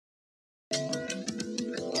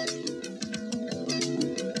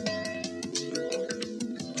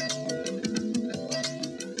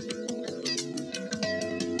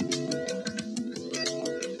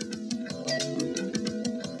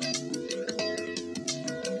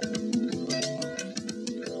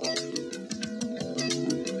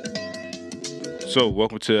So,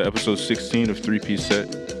 welcome to episode 16 of 3Piece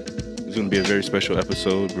Set. It's going to be a very special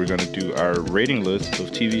episode. We're going to do our rating list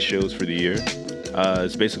of TV shows for the year.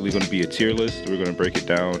 It's basically going to be a tier list. We're going to break it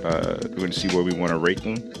down. We're going to see where we want to rate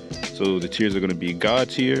them. So, the tiers are going to be God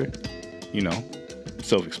tier,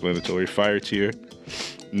 self-explanatory, fire tier,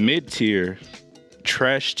 mid tier,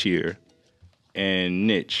 trash tier, and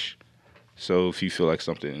niche. So, if you feel like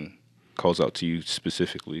something calls out to you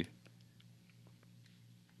specifically.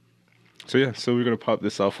 So we're going to pop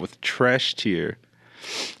this off with trash tier.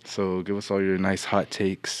 So give us all your nice hot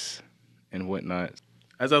takes and whatnot.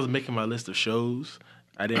 As I was making my list of shows,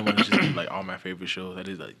 I didn't want to just do like all my favorite shows. I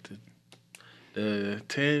did like the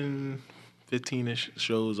 10, 15-ish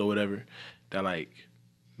shows or whatever that like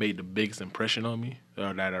made the biggest impression on me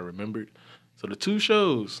or that I remembered. So the two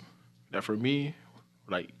shows that for me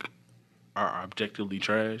like are objectively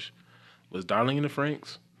trash was Darling in the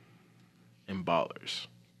Franxx and Ballers.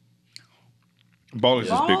 Ballers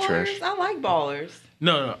is big trash. I like Ballers.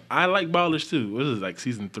 No, I like Ballers too. What is it, like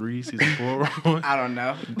season 3, season 4? I don't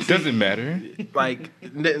know. Doesn't matter. Like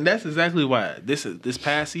that's exactly why this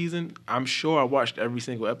past season, I'm sure I watched every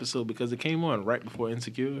single episode because it came on right before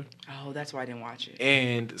Insecure. Oh, that's why I didn't watch it.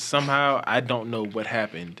 And somehow I don't know what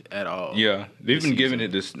happened at all. Yeah, they've been giving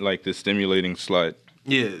it this stimulating slut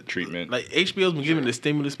treatment. Like HBO's been giving the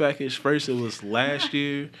stimulus package. First it was last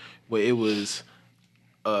year where it was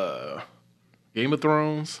Game of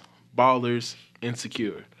Thrones, Ballers,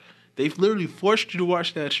 Insecure. They've literally forced you to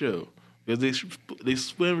watch that show because they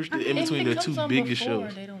swim in between their two biggest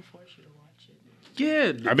shows. They don't force you to watch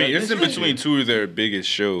it. Yeah, I mean, it's in between two of their biggest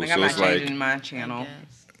shows, I'm so not it's like changing my channel.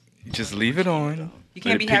 just leave it on. You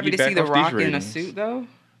can't be happy to see The Rock in a suit though.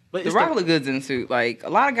 But The Rock look good in a suit. Like a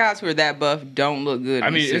lot of guys who are that buff don't look good. I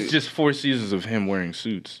in mean, a suit. it's just 4 seasons of him wearing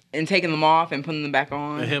suits and taking them off and putting them back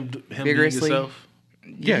on. And him vigorously. being himself.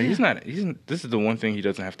 Yeah, he's not. This is the one thing he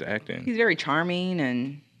doesn't have to act in. He's very charming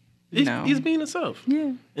and He's being himself.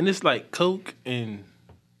 Yeah. And it's like coke and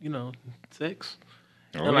sex.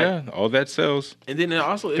 Oh and yeah, all that sells. And then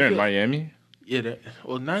also They're in Miami. Yeah, not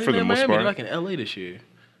For even the in most Miami. part. They're like in LA this year.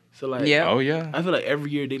 So like, Yeah. Oh yeah. I feel like every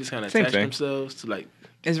year they just kind of Same attach thing. themselves to like.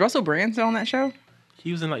 Is Russell Brand still on that show?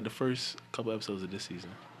 He was in like the first couple episodes of this season.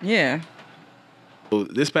 Yeah. So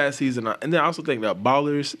this past season, and then I also think that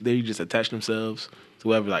Ballers, they just attach themselves to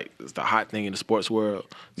whoever like is the hot thing in the sports world.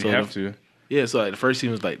 So You have to. Yeah, so like the first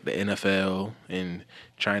season was like the NFL and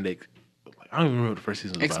trying to. I don't even remember what the first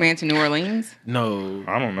season was Expand to New Orleans. No,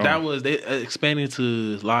 I don't know. That was they expanded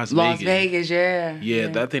to Las Vegas. Las Vegas, yeah. Yeah,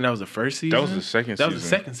 I think that was the first season. That was the second That season. was the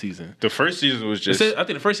second season. The first season was just. I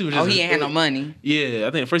think the first season was Oh, just. he ain't had no money. Yeah,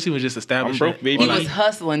 I think the first season was just establishing. I'm broke, baby. He Or, was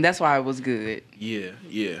hustling. That's why it was good. Yeah,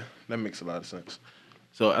 that makes a lot of sense.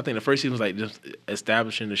 So I think the first season was like just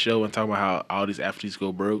establishing the show and talking about how all these athletes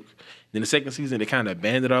go broke. Then the second season they kind of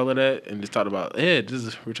abandoned all of that and just talked about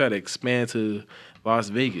we're trying to expand to Las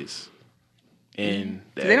Vegas. And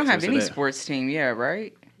So they don't have access to any that. sports team, yeah,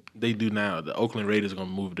 right? They do now. The Oakland Raiders are gonna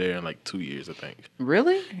move there in like 2 years, I think.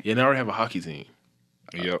 Really? Yeah, they already have a hockey team.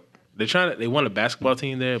 Yep. They want a basketball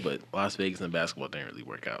team there, but Las Vegas and basketball didn't really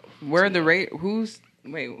work out. Where are the who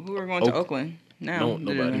are going to Oakland? No,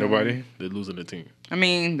 nobody. Nobody? They're losing the team. I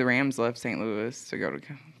mean, the Rams left St. Louis to go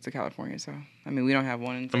to California, so I mean, we don't have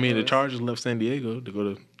one in St. The Louis. Chargers left San Diego to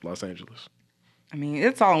go to Los Angeles. I mean,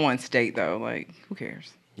 it's all in one state though. Like, who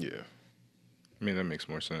cares? Yeah. I mean, that makes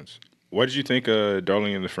more sense. Why did you think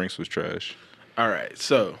Darling in the Franxx was trash? All right,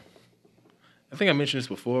 so I think I mentioned this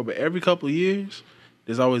before, but every couple of years,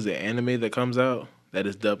 there's always an anime that comes out that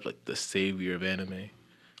is dubbed like the savior of anime.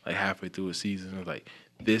 Like halfway through a season, it's like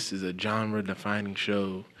this is a genre-defining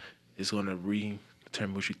show. It's gonna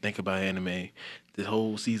redetermine what you think about anime. The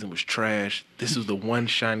whole season was trash. This was the one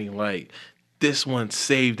shining light. This one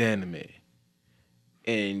saved anime.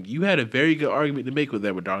 And you had a very good argument to make with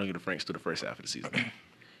that with Darling in the Franxx through the first half of the season.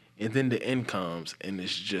 And then the end comes, and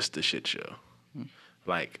it's just a shit show.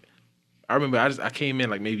 Like, I remember I came in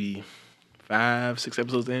like maybe 5, 6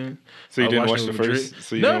 episodes in. So you I didn't watched watch it the with first? Madrid.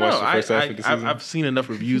 So you didn't watch the first half of the season? I've seen enough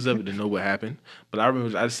reviews of it to know what happened. But I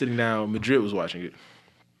remember I was sitting down. Madrid was watching it,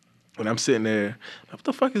 and I'm sitting there. What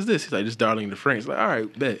the fuck is this? He's like, "Just Darling in the Franxx." Like, all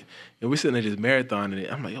right, bet. And we're sitting there just marathoning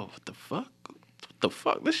it. I'm like, "Yo, what the fuck? What the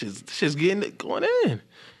fuck? This shit's getting it going in."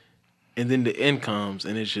 And then the end comes,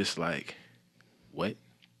 and it's just like, what?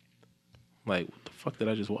 Like, what the fuck did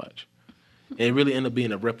I just watch? And it really ended up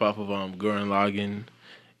being a ripoff of Gurren Lagann.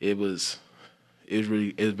 It was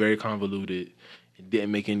very convoluted. It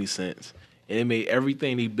didn't make any sense, and it made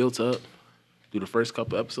everything they built up through the first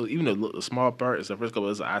couple episodes, even the small part is the first couple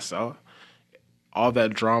episodes I saw. All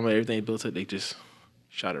that drama, everything they built up, they just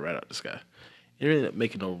shot it right out the sky. It ended up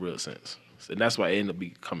making no real sense. and that's why it ended up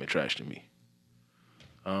becoming trash to me.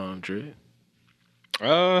 Dread.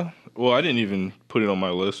 Well, I didn't even put it on my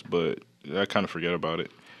list, but I kind of forget about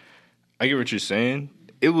it. I get what you're saying.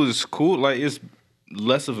 It was cool. Like, it's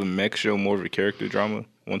less of a mech show, more of a character drama.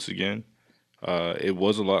 Once again, it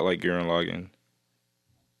was a lot like Gurren Lagann,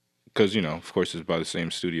 because of course, it's by the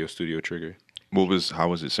same studio, Studio Trigger. How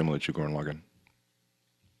was it similar to Gurren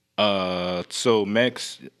Lagann? So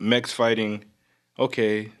mechs fighting.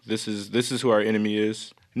 Okay, this is who our enemy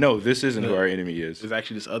is. No, this isn't who our enemy is. There's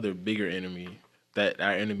actually this other bigger enemy that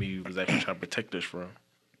our enemy was actually trying to protect us from.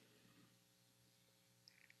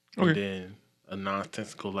 Okay. And then a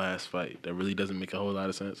nonsensical last fight that really doesn't make a whole lot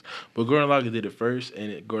of sense. But Gurren Lagann did it first,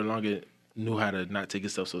 and Gurren Lagann knew how to not take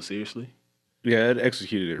itself so seriously. Yeah, it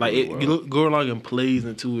executed it Like really well. Gurren Lagann plays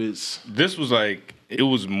into its. This was like, it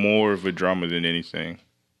was more of a drama than anything.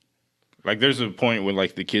 Like, there's a point when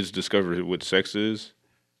like the kids discover what sex is,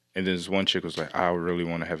 and then this one chick was like, I really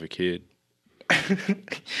want to have a kid.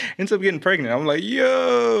 Ends up getting pregnant. I'm like,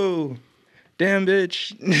 yo, damn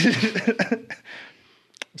bitch.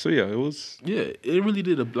 So yeah, it was. Yeah, it really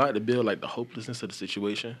did a lot to build like the hopelessness of the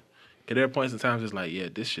situation. Cause there are points in times it's like, yeah,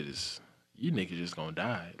 this shit is, you niggas just gonna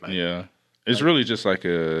die. Like, Yeah, it's really just like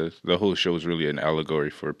the whole show is really an allegory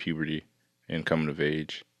for puberty and coming of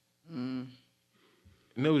age. and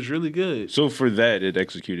it was really good. So for that, it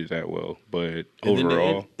executed that well, but And then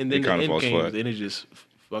overall, the it kind of falls came, flat. then it just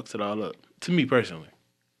fucks it all up. To me personally,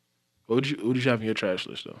 what would you have in your trash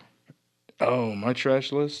list though? Oh, my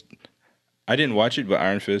trash list. I didn't watch it, but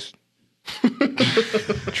Iron Fist.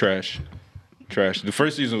 Trash. The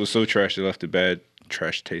first season was so trash it left a bad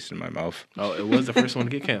trash taste in my mouth. Oh, it was the first one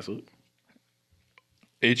to get canceled.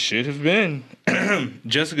 It should have been.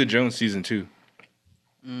 Jessica Jones season 2.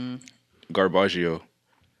 Garbaggio.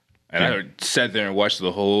 And I sat there and watched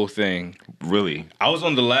the whole thing. Really? I was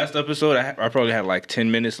on the last episode. I probably had like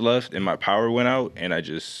 10 minutes left, and my power went out, and I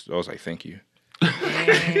was like, thank you.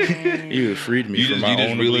 You freed me from my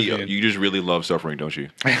own oblivion. You just really love suffering, don't you?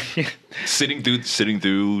 sitting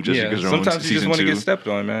through Jessica Jones sometimes you just season want to 2. get stepped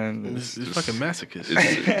on, man. It's fucking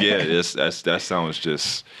masochist. That sounds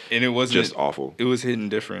just And it wasn't just awful. It was hitting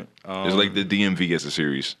different. It's like the DMV as a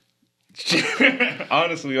series.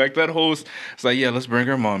 Honestly, like that whole, it's like, yeah, let's bring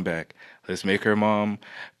her mom back. Let's make her mom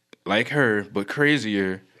like her, but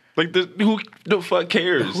crazier. Like who the fuck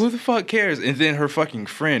cares? Who the fuck cares? And then her fucking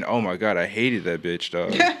friend. Oh my god, I hated that bitch,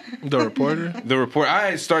 dog. The reporter. The report.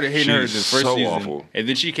 I started hating her the She's first so season, awful. and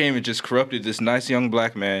then she came and just corrupted this nice young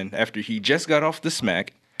black man after he just got off the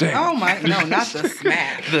smack. Oh my, no, not the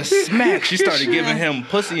smack. The smack. She started giving him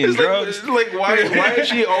pussy and drugs. Like why is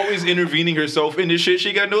she always intervening herself in this shit?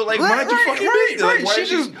 She got no mind to fucking be. Like why She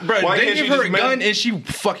just, bro, why they can't give she her just a gun and she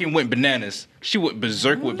fucking went bananas. She went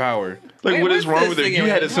berserk with power. Like Wait, what is what's wrong with her? this You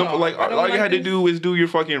had a again? simple Hold on. I don't all you like had to this. do is do your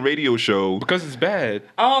fucking radio show. Because it's bad.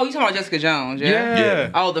 Oh, you talking about Jessica Jones? Yeah.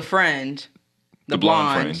 Yeah. Oh, the friend, the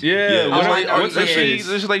blonde. friend. Yeah, what like, are- it's like yeah.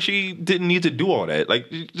 it's like she didn't need to do all that.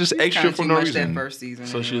 Like just Kinda extra for too no much reason. That first season.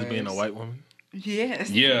 So she was being a anyways. white woman.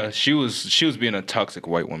 Yes. Yeah, she was being a toxic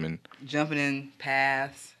white woman. Jumping in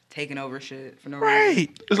paths, taking over shit for no reason.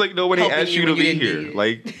 Right. It's like nobody Helping asked you you to when you be didn't here. need it.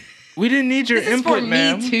 Like We didn't need your This is input, for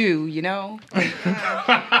ma'am. me too, you know.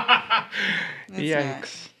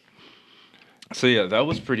 Yikes. So yeah, that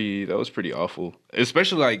was pretty awful.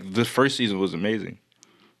 Especially like the first season was amazing.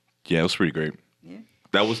 yeah, it was pretty great. Yeah.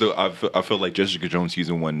 That was I feel like Jessica Jones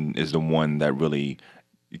season 1 is the one that really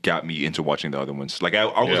got me into watching the other ones. Like I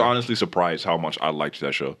was Yeah. honestly surprised how much I liked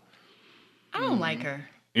that show. I don't like her.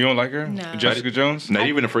 You don't like her? No. Jessica Jones? Not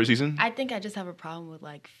even the first season I think I just have a problem with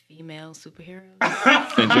like female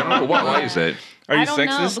superheroes. in general. Why is that? Are you I don't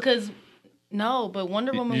know sexist? because but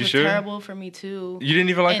Wonder Woman you was sure? terrible for me too. You didn't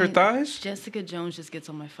even like her And thighs? Jessica Jones just gets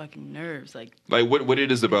on my fucking nerves. Like, Like what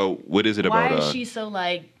it is about? What is it why about? is she so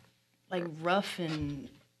like rough and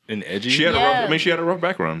And edgy? She had a Yeah. rough. I mean, she had a rough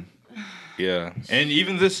background. Yeah. And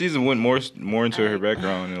even this season went more into her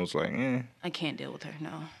background, and it was like, eh. I can't deal with her. No,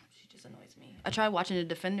 she just annoys me. I tried watching The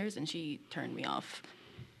Defenders and she turned me off.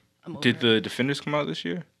 I'm over Did her. the Defenders come out this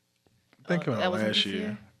year? I think Oh, about that wasn't last this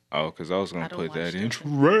year. Oh, because I was I gonna don't put watch that in.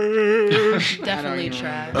 Defenders. Trash. Definitely even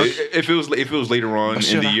trash. If it was later on in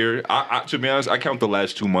shut the up. year, I to be honest, I count the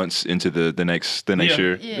last 2 months into the next Yeah.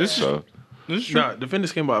 year. Yeah. This is So this is true. No,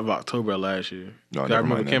 Defenders came out of October last year. no, 'Cause I never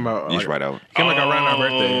remember mind. it came out. He's like, right out. Came like around our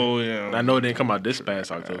birthday. Oh, yeah. And I know it didn't come out this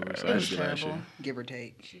past October, so It that's was last year. terrible. Give or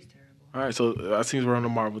take. She's terrible. All right, so I seems we're on the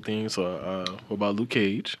Marvel theme. So what about Luke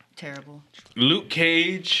Cage? Terrible. Luke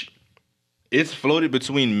Cage, it's floated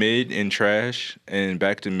between mid and trash and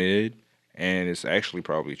back to mid, and it's actually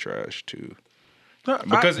probably trash too.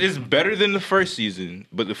 Because it's better than the first season,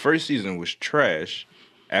 but the first season was trash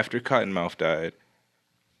after Cottonmouth died.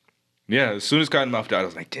 Yeah, as soon as Cottonmouth died, I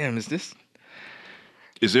was like, damn, is this?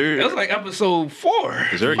 Is It was there like episode 4.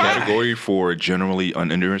 is there a category for generally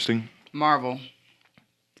uninteresting? Marvel,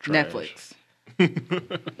 Trash.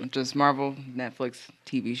 Netflix, just Marvel, Netflix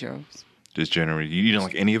TV shows. Just generally, you didn't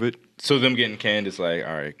like any of it. So them getting canned is like,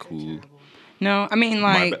 all right, cool. No, I mean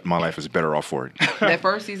like My life is better off for it. that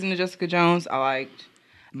first season of Jessica Jones, I liked,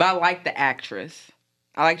 but I liked the actress.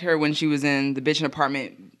 I liked her when she was in the Bitchin'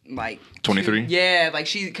 Apartment, like 23? Yeah, like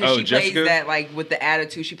she plays Jessica? that like with the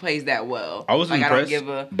attitude. She plays that well. I was like, impressed I don't give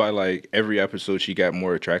a by like every episode she got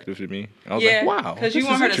more attractive to me. I was yeah, like, wow, because this you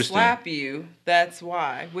want is her to interesting. slap you. That's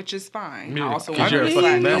why, which is fine. Yeah, I also 'cause want her you're to a slap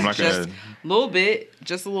fucking me man. I'm not just gonna- a little bit,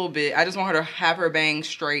 just a little bit. I just want her to have her bang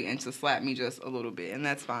straight and to slap me just a little bit, and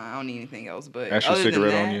that's fine. I don't need anything else. But Actual other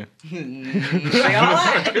cigarette on than you. that, say all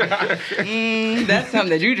that. That's something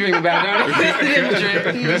that you dream about, don't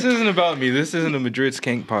it? This isn't about me. This isn't a Madrid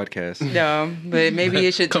Skank podcast. No, but maybe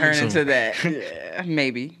it should Coming turn soon. into that. Yeah,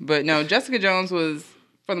 maybe. But no, Jessica Jones was,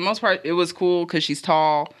 for the most part, it was cool because she's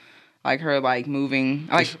tall. Like her, like moving.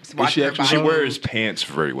 I like watching her actually- She body. wears pants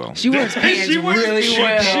very well. She wears pants really well. She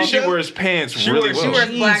wears pants really wears- well. She wears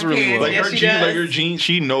black really pants. well. like Yes, her she jeans, does. like her jeans.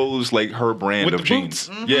 She knows like her brand With of the jeans.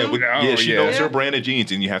 boots? Yeah, Oh, she yeah. knows her Yeah. brand of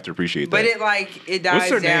jeans, and you have to appreciate that. But it What's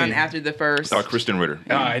her dies down name? after the first. Kristen Ritter.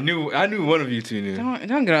 I knew one of you two knew.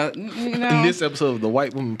 Don't get you In know. this episode of the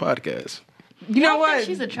White Woman Podcast. You know I think what?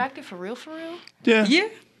 she's attractive for real, for real. Yeah. Yeah.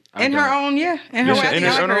 In her don't. own, yeah. In her way, I In think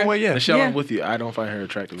I her like own way, yeah. Michelle, Yeah. I'm with you. I don't find her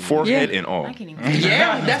attractive. Forehead Yeah. and all. I can't even.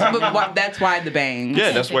 Yeah, that's why the bangs.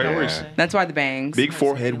 Yeah, that's why it Yeah. works. That's why the bangs. Big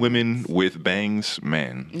forehead women with bangs,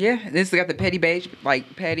 man. Yeah, this got the petty beige,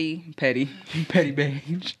 like petty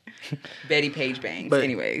beige, Betty Page bangs. But-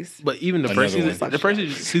 Anyways, But even the Another first season, one. the first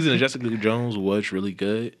season of Jessica Jones was really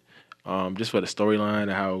good. Just for the storyline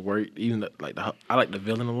and how it worked. Even I like the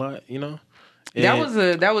villain a lot. You know. that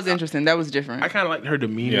And was interesting. That was different. I kind of liked her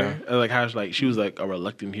demeanor. Like how she was like a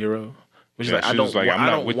reluctant hero. Which is Yeah, like I she don't was like, I'm I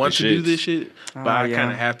not don't with want the to do shits. this shit, but Oh, I yeah.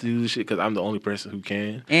 kind of have to do this shit because I'm the only person who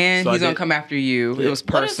can. and So I he's gonna did- come after you. Yeah. It was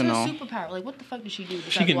What is her personal. superpower? Like, what the fuck does she do? She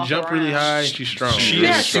besides can walk jump really around? high and she's strong. She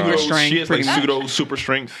Yeah, is super pseudo- strength, She has like pretty much. pseudo super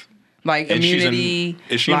strength. Like And immunity.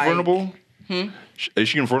 Is she like, invulnerable? Is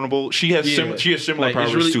she invulnerable? She has she has similar Like, powers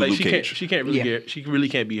it's really, to like, Luke she Cage. She can't really Yeah. get. She really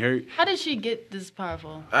can't be hurt. How did she get this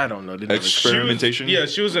powerful? I don't know. They never Experimentation. Yeah,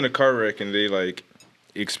 she was in a car wreck and they like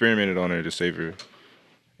experimented on her to save her,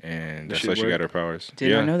 and that's shit how she got worked? her powers.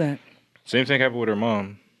 Did not know that. Same thing happened with her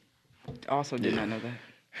mom. Also did not know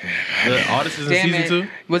that. All this is in Damn season it. 2.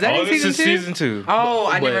 Was that Oh, in this season is 2? season 2. Oh,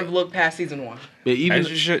 I But- never looked past season 1. But even As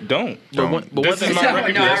you should don't. but one This thing is my No, I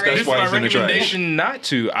recommendation. already- This is my That's why it's in the trash. recommendation not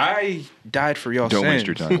to. I died for y'all. Don't waste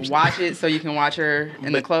sins. your time. Watch it so you can watch her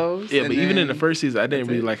in the clothes. Yeah, and but even in the then- first season, I didn't that's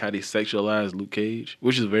really it. like how they sexualized Luke Cage,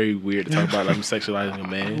 which is very weird to talk about. Like sexualizing a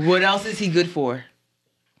man. What else is he good for?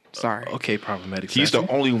 Sorry. Okay, problematic. He's the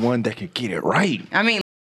only one that can get it right. I mean,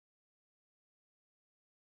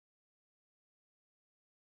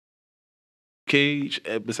 Cage.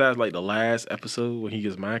 Besides, like the last episode when he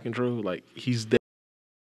gets mind control, like he's dead.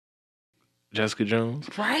 Jessica Jones,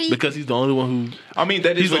 right? because he's the only one who. I mean,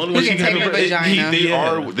 that He's is the like, only one He she can can take her ever- vagina. they Yeah.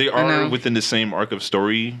 I know. are within the same arc of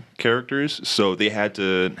story characters, so they had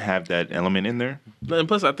to have that element in there. And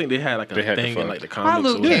plus, I think they had like a They had to thing in fuck. like the Why comics.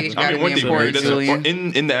 or Luke whatever. Cage I gotta mean, be one thing important, doesn't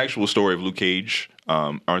Julian. in the actual story of Luke Cage,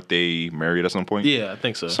 aren't they married at some point? Yeah, I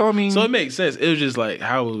think so. So, I mean- so it makes sense. It was just like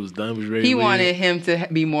how it was done was very. He weird. wanted him to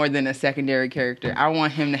be more than a secondary character. I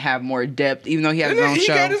want him to have more depth, even though he has his own He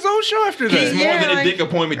show. got his own show after that. He's more Yeah, than like- a dick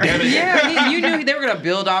appointment. Damn it! Yeah, you knew they were gonna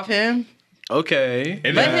build off him. Okay.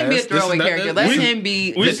 And Let him be a Yes, this is throwaway not- character. this- Let we- him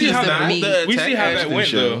be. We this see is how the that. meat. the- We see how that Ashton went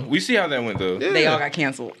show. though. We see how that went though. They all got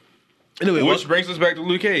canceled. Anyway, Which brings us back to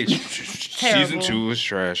Luke Cage. Terrible. Season 2 was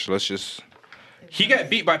trash. Let's just. He got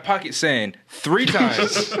beat by Pocket Sand 3 times.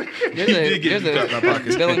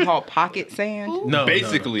 There's a villain called Pocket Sand. Who? no,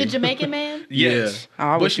 Basically. The Jamaican man? Yes. Oh,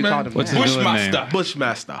 I wish you Bushman? called him What's that. his villain name? Bushmaster.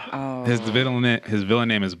 Bushmaster. Oh. His villain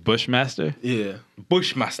name is Bushmaster. Yeah,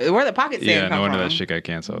 Bushmaster. Where the Pocket Sand Yeah, come no wonder from? that shit got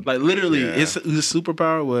canceled. like literally, Yeah. his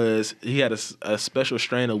superpower was he had a special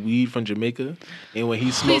strain of weed from Jamaica, and when he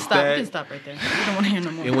Please smoked stop. You that, can stop right there. We don't want to hear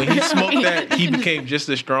no more. and when he smoked that, he became just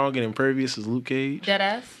as strong and impervious as Luke Cage. Dead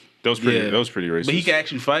ass. That was pretty. Yeah. That was pretty racist. But he can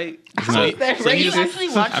actually fight. How is that so he You racist? just- actually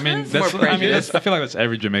watched I mean, this? that's. More I mean, prejudice. I feel like that's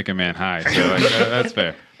every Jamaican man high. So like, that's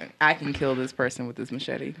fair. I can kill this person with this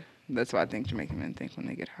machete. That's what I think Jamaican men think when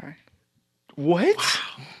they get high. What?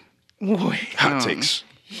 What? Hot takes.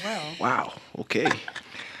 Wow. Okay.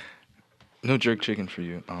 No jerk chicken for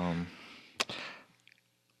you.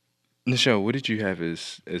 Nichelle, what did you have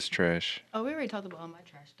as trash? Oh, we already talked about all my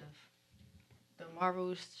trash stuff. The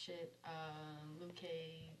Marvel shit, Luke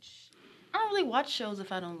Cage. I don't really watch shows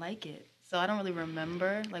if I don't like it, so I don't really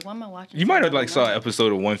remember. Like, what am I watching? You might have like saw an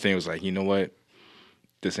episode of one thing, was like, you know what,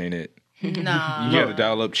 this ain't it. Nah. You got to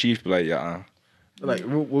dial up Chief, be like, yeah. Like,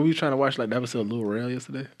 were we trying to watch like the episode of Lil Rel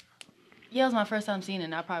yesterday? Yeah, it was my first time seeing it,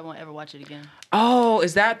 and I probably won't ever watch it again. Oh,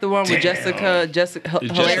 is that the one with Jessica? Jessica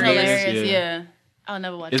It's Hilarious. Hilarious. Yeah. I'll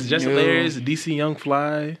never watch It's it. just No. hilarious. DC Young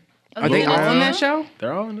Fly. Are they all on that Brown. show?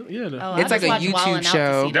 They're all in it. Yeah. Oh, It's I like just a watched YouTube Wildin' Out to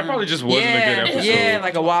show. see That them. probably just wasn't a good episode. Yeah,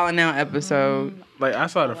 like a Wild 'N Out episode. Like, I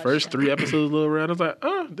saw the first 3 episodes of Lil Rel. I was like,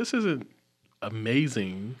 oh, this isn't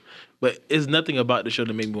amazing. But it's nothing about the show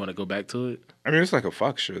that made me want to go back to it. I mean, it's like a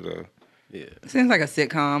Fox show, though. Yeah. It seems like a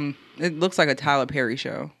sitcom. It looks like a Tyler Perry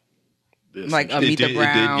show. This Like is- a Meet did- the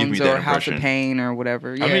it did give me Browns that or House of impression. Pain or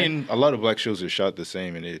whatever. Yeah. I mean, a lot of black shows are shot the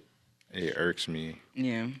same, and it irks me.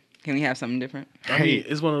 yeah. Can we have something different? I mean,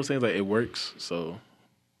 it's one of those things like it works. So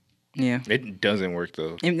Yeah. It doesn't work,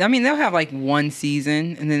 though. I mean, they'll have like one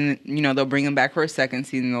season, and then they'll bring them back for a second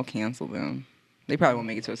season. They'll cancel them. They probably won't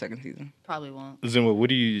make it to a second season. Probably won't. Zimba, what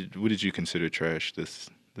did you consider trash this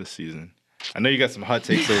season? I know you got some hot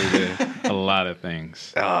takes over there. A lot of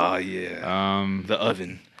things. Oh yeah, the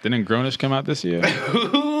oven. Didn't Grownish come out this year?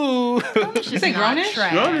 You say Grownish?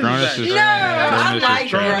 Grownish is No, I Grownish like is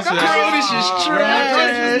trash. Grownish is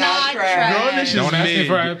trash. Don't ask me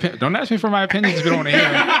for don't ask me for my opinions if you don't want to hear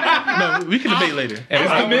it. no, we can debate later. Is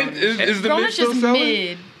the mid Grownish still is selling?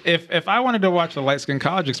 mid. If I wanted to watch the light skin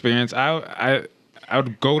college experience, I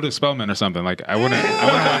would go to Spelman or something. Like I wouldn't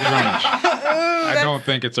watch Grownish. I don't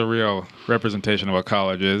think it's a real representation of what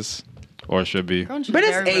college is or should be. Grownish is But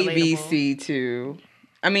it's very relatable. ABC too.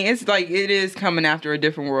 I mean, it's like it is coming after a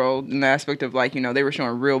different world in the aspect of like they were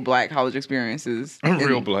showing real black college experiences.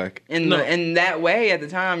 Real black. In that way at the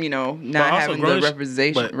time, not also having the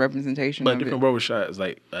Grownish- representation. But of different it. world was shot as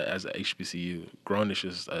like as a HBCU. Grownish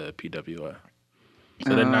is PWI,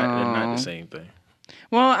 so they're not the same thing.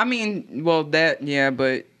 Well, I mean, but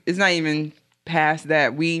it's not even past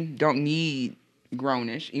that. We don't need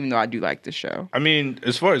Grownish, even though I do like the show. I mean,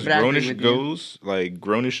 as far as But I agree Grownish with you. goes, like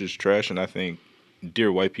Grownish is trash, and I think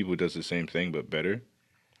Dear White People does the same thing but better.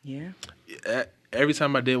 Yeah. Every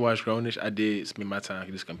time I did watch Grownish, I did spend my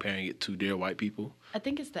time just comparing it to Dear White People. I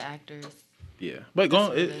think it's the actors. Yeah, but go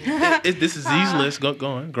on. This is Z's list. Go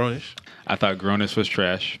on, Grownish. I thought Grownish was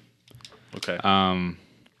trash. Okay.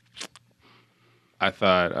 I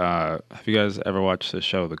thought, have you guys ever watched the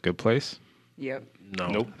show The Good Place? Yep. No.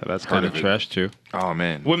 Nope. That's kind of of it. trash too. Oh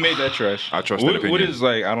man, What made that trash? I trust what, that opinion. What is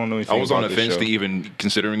like? I don't know anything. I was on about the this fence show. to even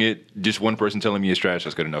considering it. Just one person telling me it's trash,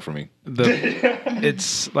 that's good enough for me.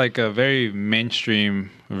 It's like a very mainstream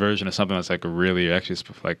version of something that's like really actually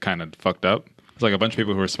like kind of fucked up. It's like a bunch of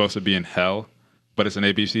people who are supposed to be in hell, but it's an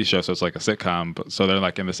ABC show, so it's like a sitcom. But so they're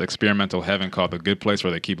like in this experimental heaven called The Good Place,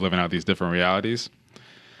 where they keep living out these different realities.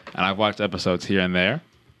 And I've watched episodes here and there.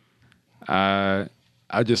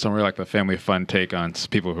 I just don't really like the family fun take on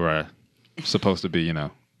people who are supposed to be,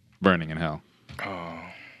 burning in hell.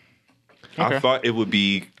 I thought it would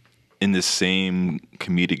be in the same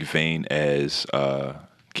comedic vein as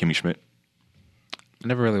Kimmy Schmidt. I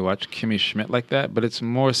never really watched Kimmy Schmidt like that, but it's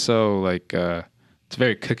more so like it's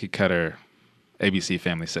very cookie cutter ABC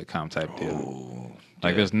family sitcom type deal.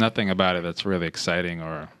 Like there's nothing about it that's really exciting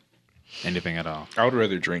or anything at all. I would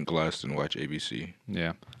rather drink glass than watch ABC.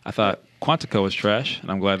 Yeah. I thought Quantico was trash, and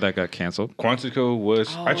I'm glad that got canceled. Quantico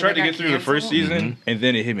was. I tried to get through the first season, and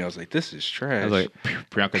then it hit me. I was like, "This is trash." I was like,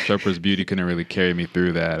 Priyanka Chopra's beauty couldn't really carry me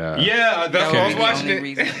through that. "Yeah, that's That why I was was the watching only it."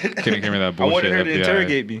 reason. Couldn't carry me that I bullshit. wanted her to FBI.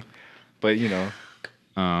 interrogate me, but I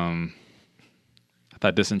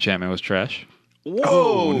thought Disenchantment was trash. whoa,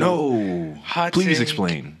 Oh no! Hot Please take.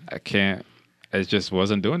 explain. I can't. It just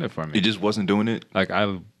wasn't doing it for me. It just wasn't doing it. Like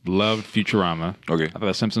I loved Futurama. Okay. I thought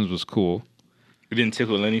The Simpsons was cool. It didn't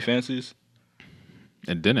tickle Lenny fancies.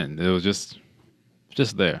 It didn't. It was just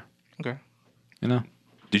there. Okay.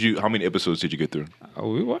 How many episodes did you get through?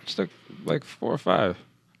 We watched like 4 or 5.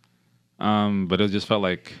 But it just felt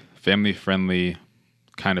like family friendly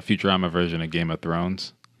kind of Futurama version of Game of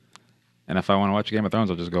Thrones. And if I want to watch Game of Thrones,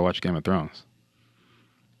 I'll just go watch Game of Thrones.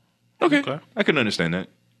 Okay. I can understand that.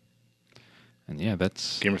 And yeah,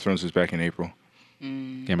 that's Game of Thrones is back in April.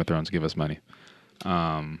 Game of Thrones. Give us money.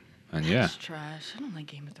 And yeah, It's trash. I don't like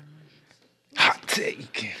Game of Thrones. Hot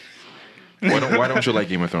take. Why don't you like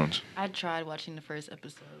Game of Thrones? I tried watching the first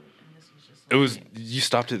episode, and this was just. It was. You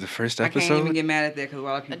stopped at the first I episode. can't even get mad at that because a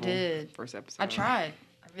lot of people. did. First episode. I tried.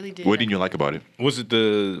 I really did. What didn't you like about it? Was it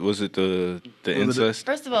the incest?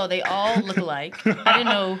 First of all, they all look alike. I didn't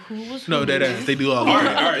know who was who. No, they do all.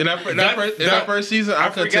 Right. In that first season, I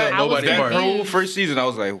couldn't tell nobody That apart. whole first season, I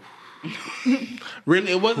was like,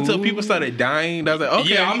 Really, it wasn't until people started dying that I was like,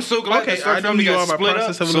 okay, yeah, I'm so glad okay, the Star I know Family you got are my split up,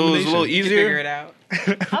 process of so it was a little elimination. You figure easier. it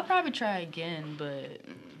out. I'll probably try again, but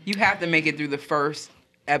You have to make it through the first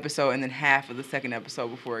episode and then half of the second episode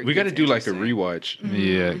before it We got to gets do like a interesting.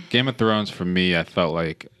 rewatch. Yeah, Game of Thrones for me, I felt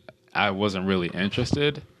like I wasn't really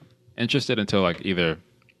interested until like either,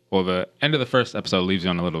 well, the end of the first episode leaves you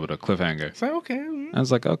on a little bit of cliffhanger. It's like, okay. I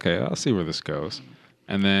was like, okay, I'll see where this goes.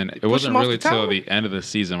 And then it wasn't him off really the till tower? the end of the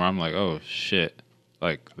season where I'm like, oh shit,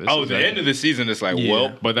 like this. Oh, is the like- end of the season is like, Yeah.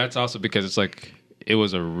 well, But that's also because it's like it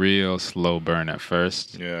was a real slow burn at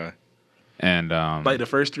first, yeah. and Like the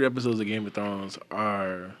first 3 episodes of Game of Thrones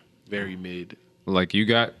are very mid. like you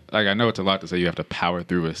got like I know it's a lot to say you have to power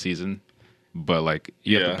through a season, but like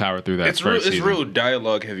you have to power through that It's first real. season. It's real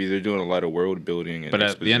dialogue heavy. They're doing a lot of world building. And But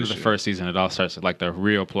at the end of the exposition. first season, it all starts like the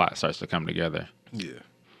real plot starts to come together. Yeah,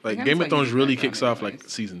 like kinda Game of like Thrones you really background kicks off anyways. like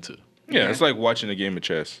season 2. yeah, it's like watching a game of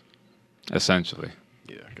chess. Essentially,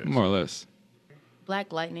 Yeah, I guess. more or less.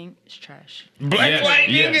 Black Lightning is trash. Black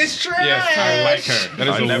Lightning is trash. Yes, I like her. That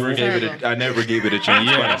is I a never gave it a chance.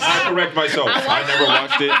 Yes. I correct myself. I never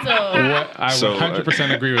watched it. So What I So,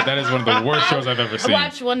 100% agree with. That is one of the worst shows I've ever I seen.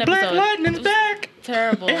 watched one episode. Lightning's It was back.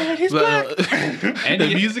 Terrible. But,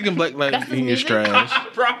 the music in Black That's Lightning his is music? trash.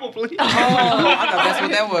 Probably. Oh, I thought that's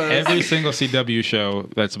what that was. Every single CW show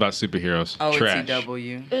that's about superheroes, oh, trash. it's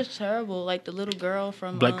CW. It's terrible. Like the little girl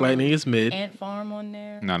from Black Lightning is mid. Ant Farm on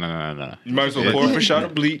there. No. You might as well pour up a shot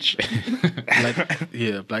of bleach.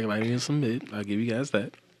 Black Lightning is some mid. I'll give you guys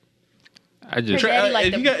that. I just Daddy like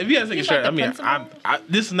if, the- you guys think it's he's trash, like I the mean, principal?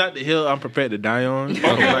 this is not the hill I'm prepared to die on. Okay,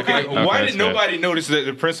 Like, why that's did fair. nobody notice that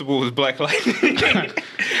the principal was Black Lightning?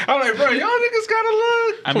 I'm like, bro, y'all niggas gotta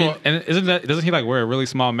look. I mean, and doesn't he like wear a really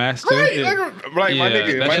small mask too? Right, Yeah. like my Yeah,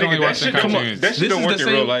 nigga, that shit only that works in shit don't cartoons. that shit don't work in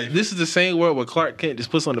real life. This is the same world where Clark Kent just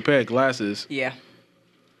puts on a pair of glasses. Yeah.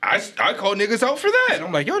 I call niggas out for that.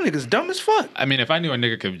 I'm like, y'all niggas dumb as fuck. I mean, if I knew a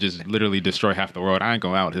nigga could just literally destroy half the world, I ain't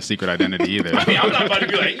going out with his secret identity either. I mean, I'm not about to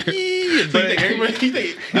be like, You think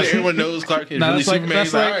everyone knows Clark Kent is Nah, really that's like- Superman? that's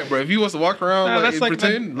He's like, like- all right, bro. If he wants to walk around Nah, and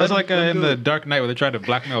pretend, that's let like him in do the it. Dark Knight where they tried to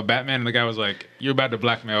blackmail Batman, and the guy was like, "You're about to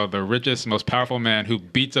blackmail the richest, most powerful man who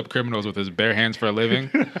beats up criminals with his bare hands for a living."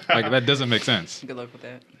 Like that doesn't make sense. Good luck with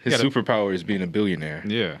that. his gotta- superpower is being a billionaire.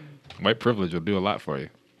 Yeah, white privilege will do a lot for you.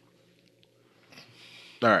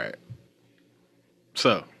 All right.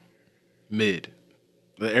 So, mid.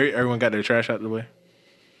 Everyone got their trash out of the way.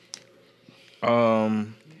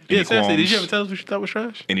 Yeah, Any seriously, did you qualms? ever tell us what you thought was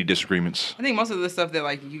trash? Any disagreements? I think most of the stuff that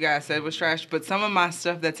like you guys said was trash, but some of my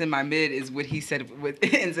stuff that's in my mid is what he said with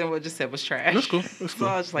and what just said was trash. That's cool. That's So cool.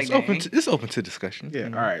 I was just like, It's dang. open to discussion. Yeah.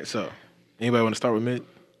 All right. So, anybody want to start with mid?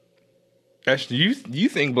 Actually, you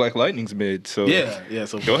think Black Lightning's mid? So Yeah.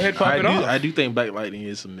 So Go ahead, pop it off. I do think Black Lightning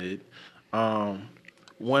is a mid.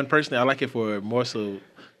 One personally, I like it for more so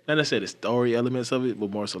not necessarily the story elements of it,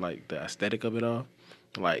 but more so like the aesthetic of it all.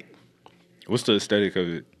 Like What's the aesthetic of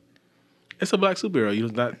it? it's a black superhero. You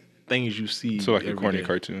not things you see. So like a every corny day.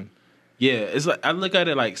 cartoon. Yeah, it's like I look at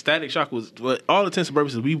it like Static Shock was. Well, all intents and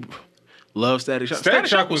purposes, we love Static Shock. Static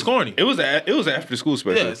Shock was corny. It was after school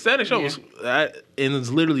special. Yeah, Static Shock was, and it's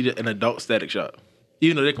literally an adult Static Shock.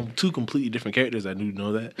 Even though they're two completely different characters, I do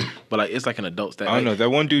know that. But like, it's like an adult Static. I don't know. That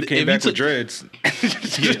one dude if came you back with took- dreads.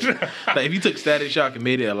 Yeah. Like if you took Static Shock and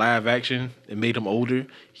made it a live action and made him older,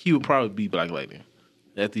 he would probably be Black Lightning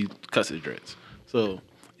after he cuts his dreads. So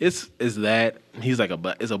it's that he's like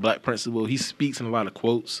it's a black principal. He speaks in a lot of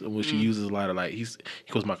quotes in which he uses a lot of like he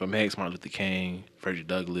quotes Malcolm X, Martin Luther King, Frederick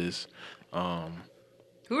Douglass. Who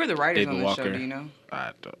are the writers David on this show? Walker. Do you know?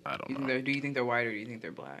 I don't You think know. do you think they're white or do you think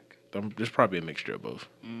they're black? There's probably a mixture of both.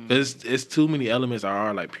 It's too many elements that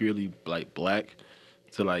are like purely like black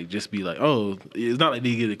to like just be like, oh, it's not like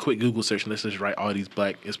they get a quick Google search and let's just write all these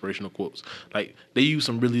black inspirational quotes. Like they use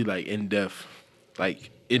some really like in depth,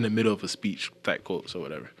 like in the middle of a speech type quotes or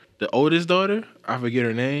whatever. The oldest daughter, I forget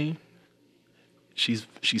her name. She's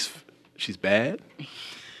bad.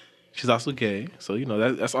 She's also gay, so you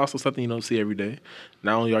know that's also something you don't see every day.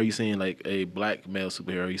 Not only are you seeing like a black male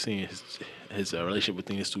superhero, you're seeing his relationship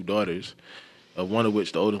between his two daughters, one of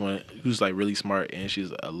which the oldest one, who's like really smart and she's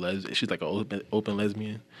like an open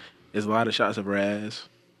lesbian. There's a lot of shots of her ass,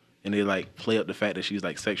 and they like play up the fact that she's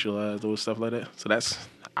like sexualized or stuff like that. So that's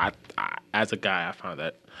I as a guy, I found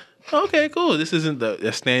that okay, cool. This isn't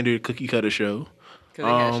the standard cookie cutter show.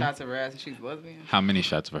 Because they had shots of her ass and she's lesbian. How many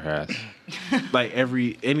shots of her ass? Like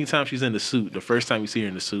anytime she's in the suit, the first time you see her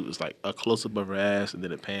in the suit, it's like a close up of her ass, and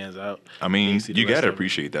then it pans out. I mean, see the you rest gotta of it.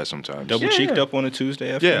 appreciate that sometimes. Double cheeked up on a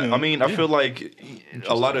Tuesday afternoon. Yeah, I mean, I feel like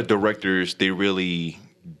a lot of directors, they really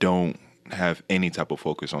don't have any type of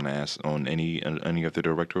focus on ass on any of the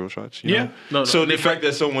directorial shots. You know? No, So the fact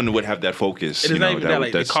that someone would have that focus, It's you not know, even that,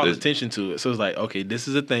 like, they that's call attention to it. So it's like, okay, this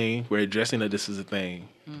is a thing. We're addressing that this is a thing.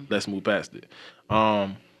 Let's move past it.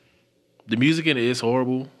 The music in it is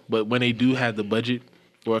horrible, but when they do have the budget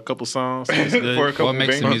for a couple songs, it's good. For a couple What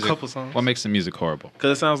makes the bangers. music? couple songs. What makes the music horrible?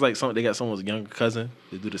 Because it sounds like they got someone's younger cousin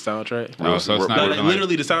to do the soundtrack. Oh, so it's not Like, even like-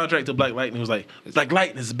 literally, the soundtrack to Black Lightning was like, Black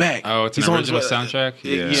Lightning is back. Oh, it's an He's on original his- soundtrack?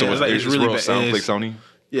 Yeah, so it's like it's really bad. soundtrack It's- Sony.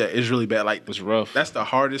 Yeah, it's really bad. Like It's rough. that's the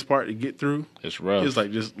hardest part to get through. It's rough. It's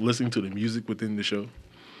like just listening to the music within the show.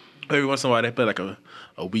 Every once in a while, they play like a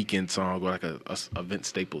weekend song or like a Vince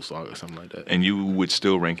Staples song or something like that. And you would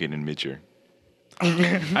still rank it in mid-tier.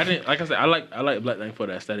 I didn't like I said I like Black Lightning for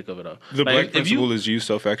the aesthetic of it all. The Like, black if principle is you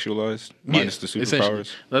self-actualized minus the essentially.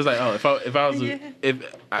 superpowers. I was like, oh, if I was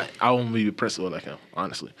if I won't be the principal like him.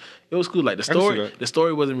 Honestly, it was cool. Like the can see story, that. the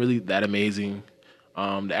story wasn't really that amazing.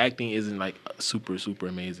 The acting isn't like super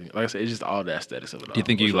amazing. Like I said, it's just all the aesthetics of it all. Do you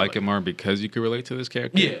think you which I like it more because you could relate to this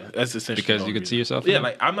character? Yeah, that's essentially Because the you only could see reason. yourself in Yeah, it?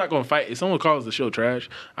 like I'm not gonna fight. If someone calls the show trash,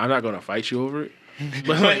 I'm not gonna fight you over it.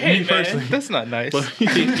 But like me personally, That's not nice. but yeah.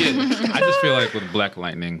 I just feel like with Black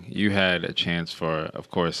Lightning, you had a chance for, of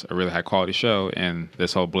course, a really high quality show in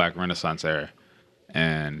this whole Black Renaissance era,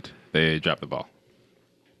 and they dropped the ball.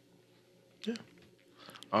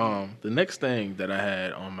 The next thing that I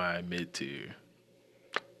had on my mid tier,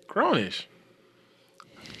 Grownish.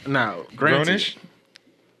 Now, granted,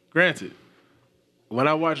 when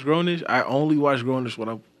I watch Grownish, I only watch Grownish when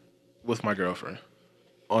I'm with my girlfriend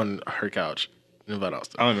on her couch in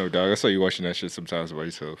Valdosta. I don't know, dog. I saw you watching that shit sometimes by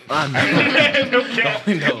yourself. I know.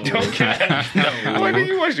 No. Why didn't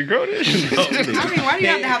you watch the Grownish? I mean, why do you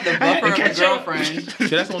have to have the buffer of a girlfriend? See,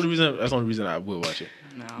 that's the only reason. That's the only reason I would watch it.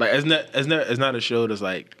 No. Like, it's not a show that's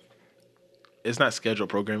like, it's not scheduled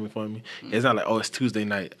programming for me. It's not like, oh, it's Tuesday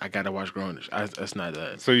night, I gotta watch Grownish. That's not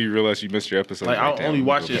that. So you realize you missed your episode. Like, I'll damn, only let me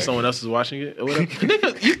watch go it if back. someone else is watching it or whatever.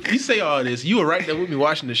 Nigga, you say all this. You were right there with me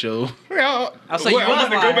watching the show. Well, Oh, so you I was was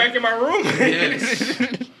to go lying. back in my room.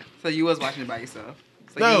 Yes. So you was watching it by yourself?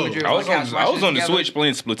 So No. you and Madrid I was couch on watching the it together? Switch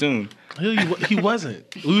playing Splatoon. He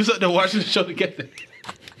wasn't. We was up there watching the show together.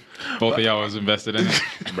 Both of y'all was invested in it.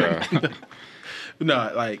 Bruh.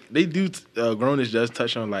 No, like they do. Grownish does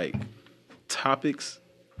touch on like topics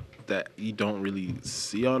that you don't really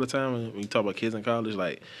see all the time when you talk about kids in college.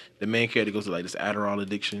 Like the main character goes to like this Adderall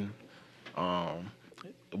addiction. One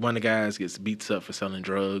of the guys gets beats up for selling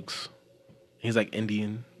drugs. He's like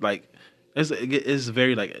Indian. Like it's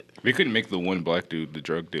very like They couldn't make the one black dude the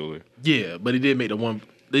drug dealer. yeah, but he did make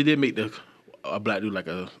They did make a black dude like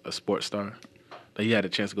a sports star. Like he had a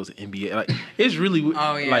chance to go to NBA. Like it's really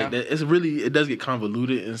Oh, yeah. like it does get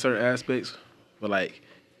convoluted in certain aspects. But like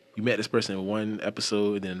you met this person in one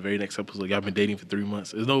episode, and then the very next episode y'all been dating for 3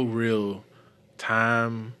 months. There's no real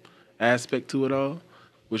time aspect to it all,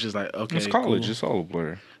 which is like okay, It's college. cool. It's all a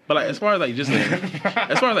blur. But like as far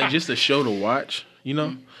as just a show to watch, you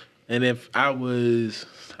know. And if I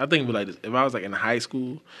think like this, if I was like in high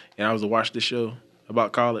school and I was to watch this show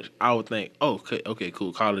about college, I would think, oh, okay,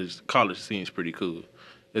 cool. College seems pretty cool.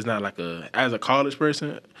 It's not like as a college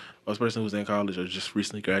person or a person who's in college or just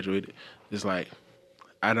recently graduated, it's like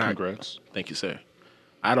Congrats. Thank you, sir.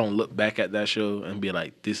 I don't look back at that show and be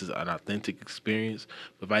like, this is an authentic experience.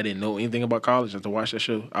 But if I didn't know anything about college and to watch that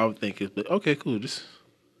show, I would think it's okay, cool. Just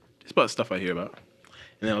about stuff I hear about.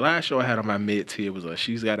 And then the last show I had on my mid tier was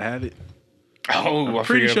She's Gotta Have It. Oh, I'm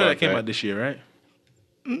pretty sure that came out this year, right?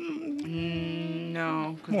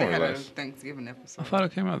 No, because More they or had a less. Thanksgiving I episode. thought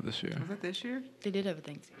it came out this year. Was it this year? They did have a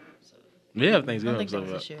Thanksgiving episode. Yeah, I don't Thanksgiving think that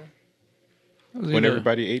episode. was this year. It was When either-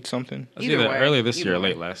 everybody ate something. it was Either either way, earlier this either year or way.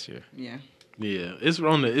 late last year. Yeah. Yeah, it's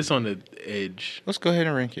on the edge. Let's go ahead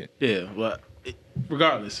and rank it. Yeah, well,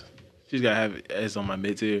 regardless, She's Gotta Have It as on my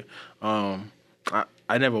mid tier.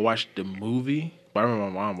 I never watched the movie, but I remember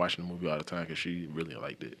my mom watching the movie all the time because she really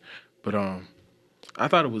liked it. But I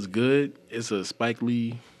thought it was good. It's a Spike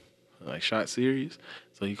Lee like shot series,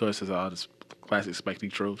 so he goes to all the classic Spike Lee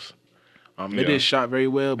tropes. It Yeah. is shot very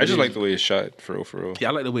well. I But just it like was- the way it's shot, for real. Yeah,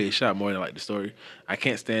 I like the way it's shot more than like the story. I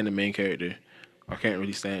can't stand the main character. I can't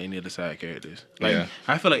really stand any of the side characters. Like Yeah.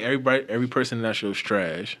 I feel like every person in that show is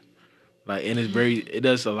trash. Like and it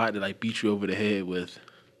does a lot to like beat you over the head with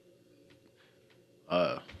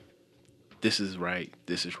this is right,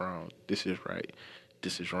 this is wrong, this is right,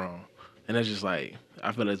 this is wrong. And that's just like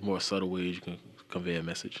I feel like there's more subtle ways you can convey a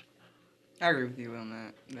message. I agree with you on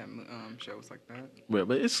that. That show was like that. But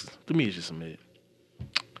it's to me, it's just a mid.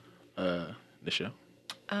 The show.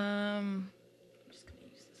 I'm just gonna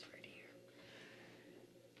use this right here.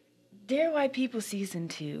 Dear White People season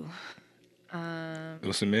 2. It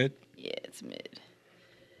was a mid. Yeah, it's mid.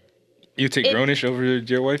 You take Grownish over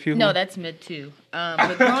Dear White People? No, that's mid too.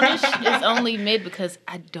 But Grownish is only mid because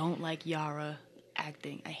I don't like Yara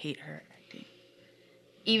acting. I hate her acting.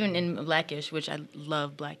 Even in Blackish, which I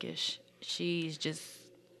love Blackish, she's just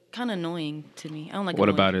kind of annoying to me. I don't like. What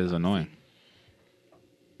annoying about it people. is annoying?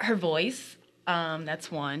 Her voice.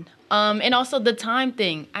 That's one. And also the time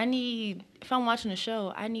thing. If I'm watching a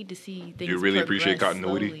show, I need to see things. You really appreciate progress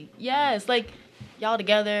continuity? slowly. Yes, like y'all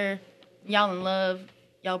together, y'all in love,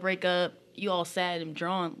 y'all break up, you all sad and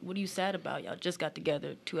drawn. What are you sad about? Y'all just got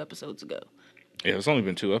together 2 episodes ago. Yeah, it's only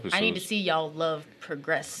been 2 episodes. I need to see y'all love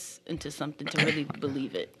progress into something to really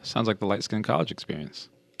believe it. Sounds like the light skin college experience.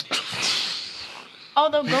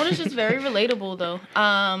 Although Grownish is very relatable, though.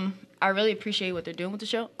 I really appreciate what they're doing with the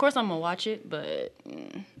show. Of course, I'm gonna watch it, but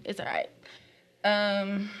it's all right.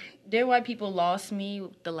 Dear White People lost me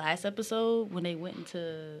the last episode when they went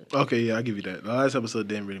into. Okay, yeah, I'll give you that. The last episode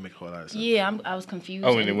didn't really make a whole lot of sense. Yeah, I was confused.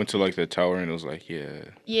 Oh, and they went to like the tower, and it was like, yeah.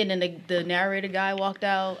 Yeah, and then the narrator guy walked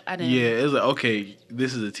out. I didn't. Yeah, it was like, okay,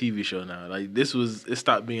 this is a TV show now. Like it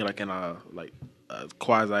stopped being like a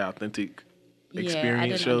quasi authentic experience I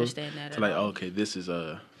didn't show. understand that. To At like, all. okay, this is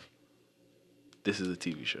a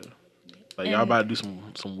TV show. Like y'all about to do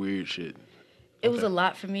some weird shit. It was a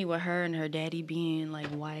lot for me with her and her daddy being like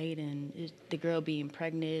white and the girl being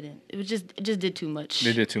pregnant, and it just did too much.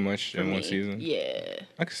 They did too much in for one me. season. Yeah.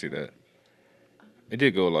 I can see that. It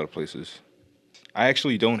did go a lot of places. I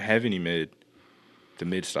actually don't have any mid. The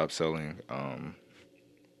mid stopped selling.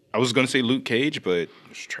 I was gonna say Luke Cage, but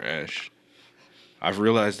it's trash. I've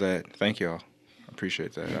realized that. Thank y'all. I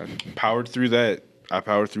appreciate that. I powered through that. I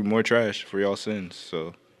powered through more trash for y'all sins.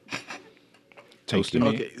 So toast to me.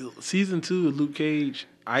 Okay, season 2 of Luke Cage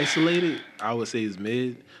isolated, I would say is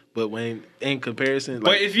mid. But when in comparison, like,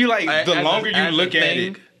 But if you like, the as longer you as a look at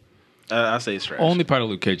thing, it, I say it's trash. Only part of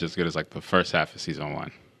Luke Cage that's good is like the first half of season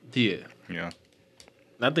 1. Yeah, yeah,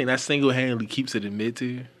 I think that single-handedly keeps it in mid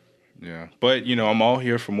tier. yeah. But I'm all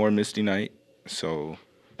here for more Misty Knight, so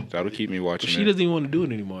that'll keep me watching. But she doesn't even want to do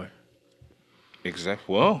it anymore.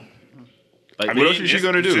 Exactly. Well, Like, what else is she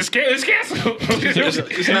gonna do? It's canceled.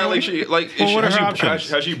 It's not like she like. Well, what are has, her she, options?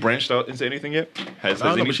 has she branched out into anything yet? I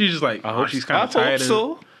don't know, but she's just like, she's kind of tired.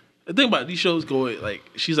 The thing about these shows like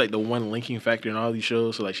she's like the one linking factor in all these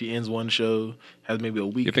shows. So like she ends one show, has maybe a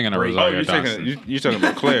week. You're thinking of break. Rosario You're talking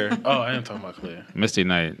about Claire. Oh, I am talking about Claire. Misty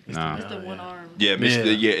Knight. No. The one arm. Yeah, I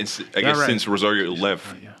guess right. since Rosario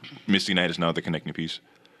left, yeah. Misty Knight is now the connecting piece.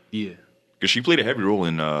 Yeah. Because she played a heavy role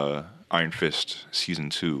in Iron Fist season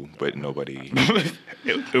 2, but nobody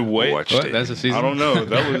It what? watched What? it. That's a season? I don't know.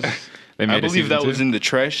 That was. They made I a believe season that 2? was in the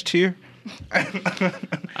trash tier.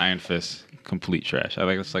 Iron Fist. Complete trash. I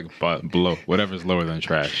think it's like below. Whatever's lower than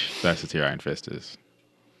trash. That's the tier Iron Fist is.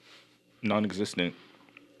 Non-existent.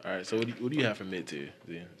 All right. So what do you have for mid tier?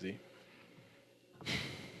 Z.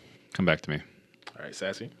 Come back to me. All right,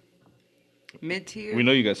 Sassy. Mid tier. We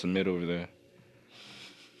know you got some mid over there.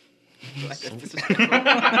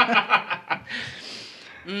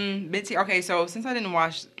 Mid tier. Okay, so since I didn't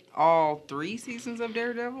watch all 3 seasons of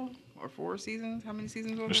Daredevil or 4 seasons, how many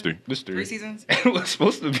seasons were There's there? 3. This 3. 3 seasons. It was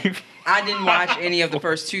supposed to be. I didn't watch any of the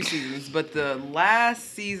first 2 seasons, but the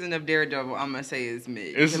last season of Daredevil, I'm gonna say is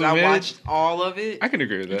mid It's because I mid? watched all of it. I can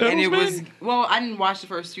agree with that. And it was I didn't watch the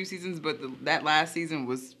first 2 seasons, but that last season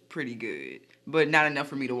was pretty good, but not enough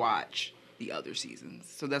for me to watch the other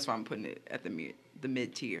seasons. So that's why I'm putting it at the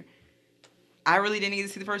mid tier. I really didn't need to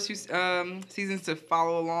see the first 2 seasons to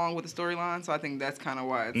follow along with the storyline, so I think that's kind of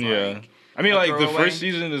why it's like I mean, a like the throwaway. first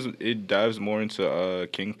season it dives more into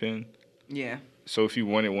Kingpin. Yeah, So if you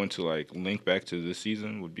wanted one to like link back to this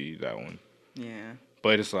season, would be that one. yeah.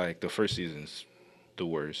 But it's like the first season's the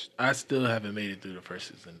worst. I still haven't made it through the first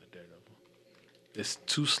season of Daredevil. It's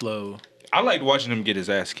too slow. I liked watching him get his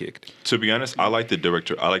ass kicked. To be honest, I like the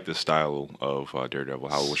director. I like the style of Daredevil,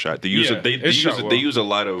 how it was shot. They use Yeah, it's shot well. they use a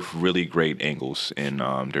lot of really great angles in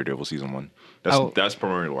Daredevil season 1. That's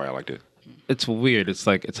primarily why I liked it. It's weird. It's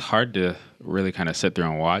like it's hard to really kind of sit there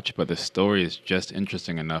and watch, but the story is just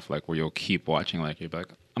interesting enough, like where you'll keep watching. Like you're like,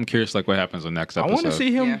 I'm curious, like what happens in the next episode. I want to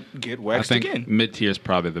see him Yeah. get I waxed think again. mid tier is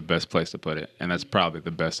probably the best place to put it, and that's probably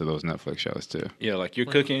the best of those Netflix shows too. Yeah, like you're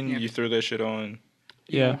cooking, Yeah. you throw that shit on.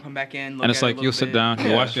 You won't come back in. Look And it's at it a like little you'll sit bit. down,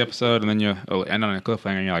 you watch the episode, and then you end on a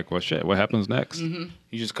cliffhanger, and you're like, well, shit, what happens next? Mm-hmm.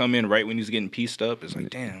 You just come in right when he's getting pieced up. It's like,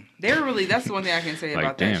 damn. That's the one thing I can say Like,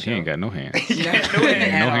 about damn, that show. he ain't got no hands. Yeah, No hands. No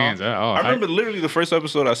at all. hands at all. I remember literally the first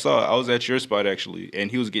episode I saw. I was at your spot actually,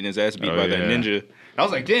 and he was getting his ass beat Oh, by that yeah. ninja. I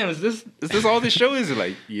was like, "Damn, is this all this show is?"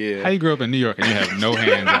 Like, yeah. How you grew up in New York and you have no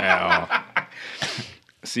hands at all?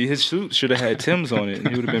 See, his suit should have had Tim's on it, and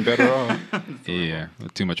he would have been better off. Yeah,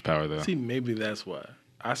 too much power though. See, maybe that's why.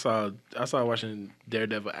 I started watching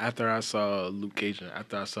Daredevil after I saw Luke Cage and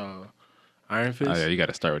after I saw Iron Fist. Oh yeah, you got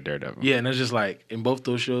to start with Daredevil. Yeah, and it's just like in both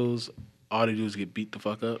those shows, all they do is get beat the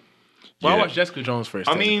fuck up. Well, I Yeah. watched Jessica Jones first.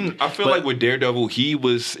 I mean, I feel But- like with Daredevil, it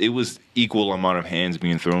was equal amount of hands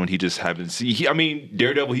being thrown. He just happened to see. I mean,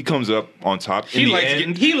 Daredevil, he comes up on top. He in the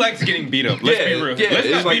likes end. getting beat up. Let's be real. Yeah, Let's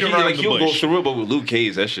it's not like, beat around the he'll go bush. through it, but with Luke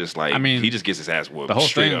Cage, that's just like, I mean, he just gets his ass whooped. the whole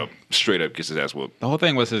straight thing- up gets his ass whooped. The whole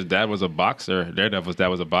thing was his dad was a boxer. Daredevil's dad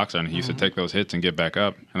was a boxer, and he used to take those hits and get back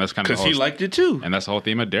up. And that's kind of Because he liked it too. and that's the whole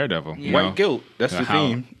theme of Daredevil. you White know? guilt. That's the How-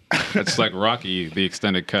 theme. It's like Rocky, the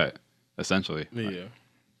extended cut, essentially. Yeah.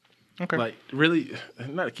 Okay. Like really,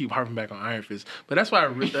 not to keep harping back on Iron Fist, but that's why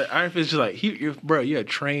Iron Fist is like, you're a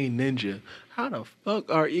trained ninja. How the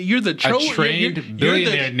fuck are you? You're the trained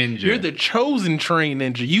billionaire ninja. You're the chosen trained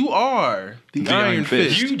ninja. You are the Iron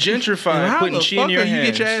Fist. You gentrify And how putting the chi fuck in your are you hands.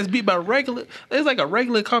 get your ass beat by regular? It's like a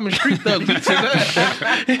regular common street thug beats his ass,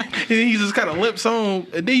 and he just kind of limps on.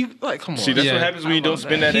 And then you like, come on. See, that's Yeah. what happens when you don't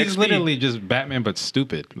spend that He's XP. literally just Batman, but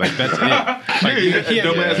stupid. Like that's it. Like, he has,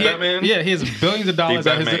 Dumbass he- Batman? Yeah, he has billions of dollars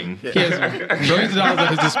at his. Batman. He has billions of dollars at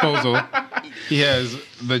his disposal. He has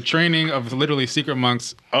the training of literally secret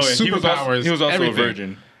monks, Oh, yeah. superpowers. He was also everything. a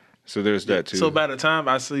virgin. So there's that too. So by the time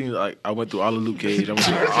I seen, like, I went through all of Luke Cage, I went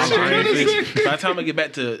through all of Iron Fist. By the time I get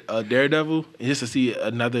back to Daredevil, just to see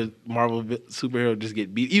another Marvel superhero just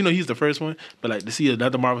get beat, even though he's the first one, but like to see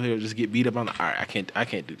another Marvel hero just get beat up, I'm like, all right, I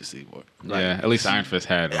can't do this anymore. Like, Yeah, at least Iron Fist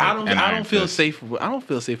had. Like, I don't Iron feel Fist. safe. I don't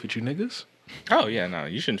feel safe with you niggas. oh yeah, no,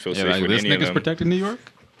 you shouldn't feel Yeah, safe like, with this any of nigga's them. protecting New York.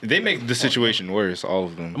 They make the situation worse. All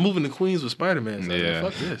of them. I'm moving to Queens with Spider-Man. So Yeah.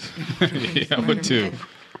 fuck this. Yeah, but two.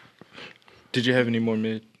 Did you have any more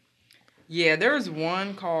mid? Yeah, there was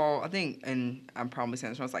one called, I think, and I'm probably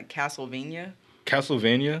saying this wrong, it's like Castlevania.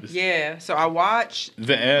 Castlevania. Yeah, so I watched.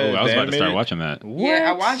 The Oh, I was the about to start animated? watching that.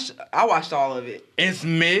 Yeah, I watched all of it. It's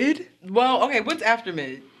mid. Well, okay, what's after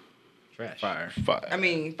mid? Fire. I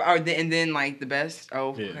mean, and then like the best.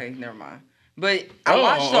 Oh, Yeah. okay, never mind. But I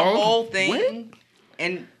watched the whole thing,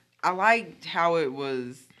 and I liked how it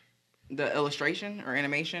was, the illustration or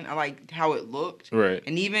animation. I liked how it looked, Right.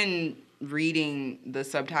 and even reading the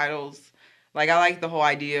subtitles. Like I like the whole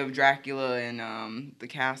idea of Dracula and the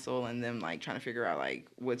castle, and them like trying to figure out like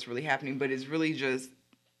what's really happening. But it's really just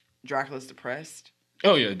Dracula's depressed.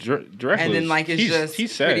 Oh yeah, Dracula. And then like it's just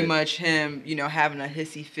he's sad. pretty much him, having a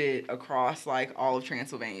hissy fit across like all of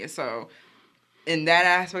Transylvania. So in that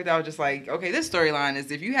aspect, I was just like, okay, this storyline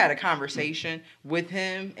is if you had a conversation with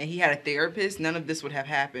him and he had a therapist, none of this would have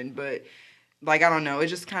happened. But like I don't know, it's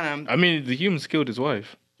just kind of I mean, the humans killed his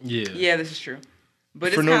wife. yeah, this is true.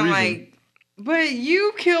 But For it's no kind of reason. like. But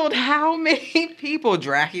you killed how many people,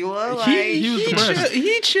 Dracula? Like,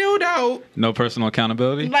 he chilled out. No personal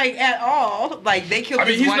accountability. like at all. Like they killed I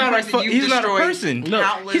mean, this he's one not a person. You've he's not a destroyed person.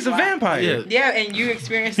 countless He's a lives. vampire. Yeah. Yeah, and you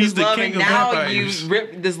experienced He's this the love, king and of now vampires.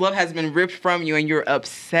 this love has been ripped from you, and you're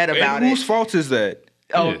upset And about whose it. fault is that?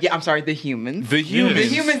 Oh, Yeah. yeah, I'm sorry, the humans. The humans. The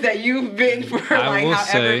humans that you've been for I like will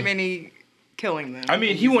however say- many killing them. I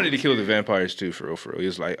mean, he wanted to kill the vampires too, for real, for real. He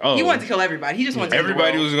was like, oh, he wanted to kill everybody. He just wanted to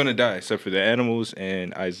everybody kill the was gonna die except for the animals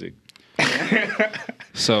and Isaac.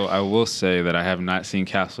 So I will say that I have not seen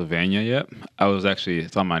Castlevania yet.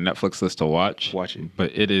 It's on my Netflix list to watch. Watch it.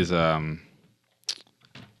 But it is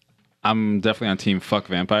I'm definitely on team fuck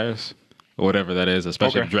vampires. Or whatever that is,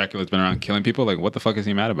 especially Okay. if Dracula's been around killing people. Like, what the fuck is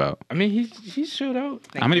he mad about? I mean, he's chilled out.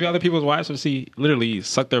 How many other people's wives has he literally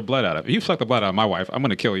sucked their blood out of? If you suck the blood out of my wife, I'm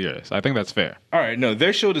gonna kill yours. I think that's fair. All right, no,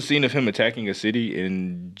 they showed a scene of him attacking a city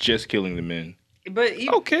and just killing the men. But he,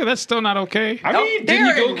 Okay, that's still not okay. I mean, they're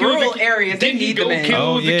didn't he go in kill rural the, areas. They Didn't he need go the men.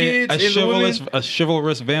 kill the kids and the women? a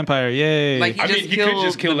chivalrous vampire. Yay! Like, I mean, just he could killed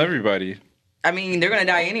just kill everybody. I mean, they're gonna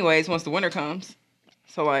die anyways once the winter comes.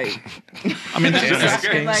 So like, I mean,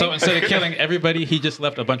 Like- so instead of killing everybody, he just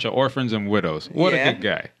left a bunch of orphans and widows. What Yeah. a good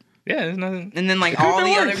guy. Yeah, there's nothing. and then like could've all been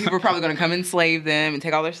the other worse. people are probably gonna come enslave them and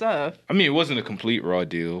take all their stuff. I mean, it wasn't a complete raw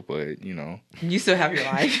deal, but you know, You still have your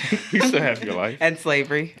life you still have your life. and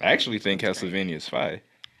slavery. I actually think Castlevania is fire.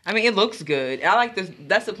 I mean, it looks good. I like this.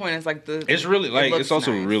 That's the point. It's like the. It's really like looks it's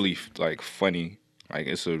also nice. really like funny. Like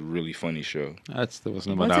it's a really funny show. That was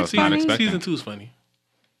I what I think was not season expecting. 2 is funny.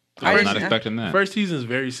 I was I not didn't- expecting that. First season is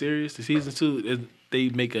very serious. The season 2, they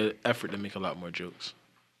make an effort to make a lot more jokes.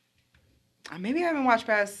 Maybe I haven't watched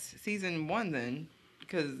past season 1 then,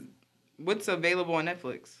 because what's available on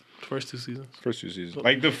Netflix? First 2 seasons. First 2 seasons.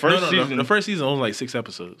 Like the first season. The first season only like 6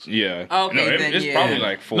 episodes. Yeah. Okay, no, then, it's yeah. probably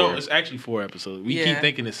like 4. No, it's actually 4 episodes. We Yeah. keep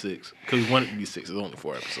thinking it's 6 because we want it to be 6. It's only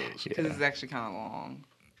 4 episodes. Because it's actually kind of long.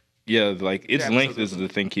 Yeah, like its Yeah, length episodes is the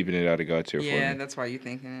thing keeping it out of God tier for Yeah, me. that's why you're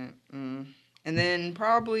thinking it. And then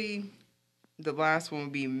probably the last one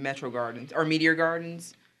would be Metro Gardens or Meteor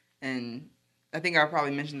Gardens. And I think I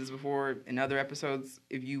probably mentioned this before in other episodes.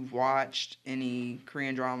 If you've watched any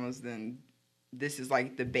Korean dramas, then this is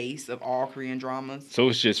like the base of all Korean dramas. So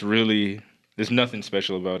it's just really, there's nothing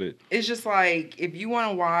special about it. It's just like if you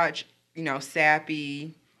want to watch,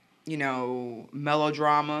 sappy,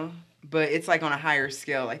 melodrama, but it's like on a higher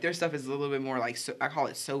scale. Like their stuff is a little bit more like I call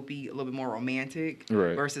it soapy, a little bit more romantic,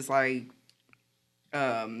 Right. versus like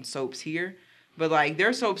soaps here. But like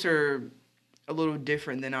their soaps are a little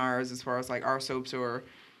different than ours as far as like our soaps are,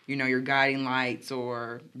 your Guiding Lights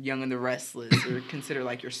or Young and the Restless are considered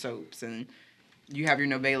like your soaps, and you have your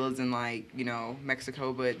novellas in like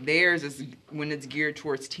Mexico, but theirs is when it's geared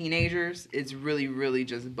towards teenagers, it's really really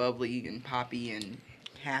just bubbly and poppy and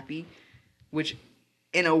happy, which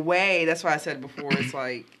in a way that's why I said before it's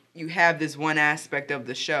like you have this one aspect of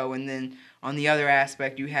the show, and then on the other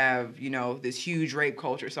aspect you have this huge rape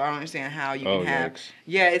culture. So I don't understand how you can have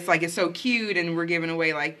it's like it's so cute and we're giving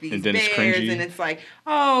away like these And then it's bears cringy. and it's like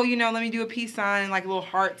let me do a peace sign and like little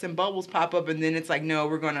hearts and bubbles pop up, and then it's like no,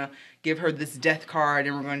 we're gonna give her this death card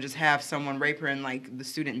and we're gonna just have someone rape her in like the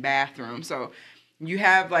student bathroom. So you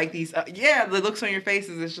have like these the looks on your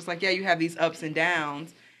faces, it's just like you have these ups and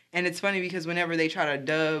downs. And it's funny because whenever they try to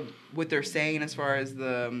dub what they're saying as far as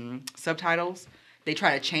the subtitles, they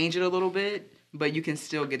try to change it a little bit, but you can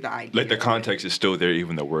still get the idea. Like the of it. context is still there,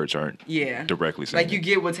 even the words aren't Yeah. directly saying. Like you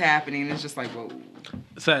get what's happening, and it's just like, whoa.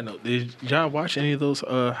 Side note: did y'all watch any of those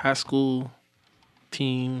high school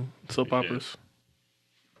teen soap operas?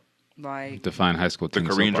 Like, Define high school the teen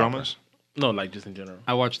Korean soap opera. dramas. No, like just in general.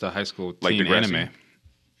 I watched the high school Like teen Degrassi? anime.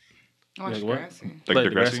 I watched Like what? Degrassi. Like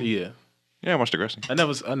Degrassi? Degrassi. Yeah. Yeah, I watched Degrassi. I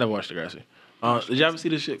never watched Degrassi. Did you ever see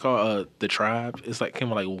this shit called The Tribe? It's like came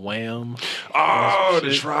with like Wham. Oh, Shit.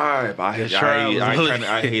 The Tribe. The Tribe was really-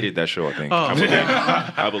 I hated that show. I think. Oh,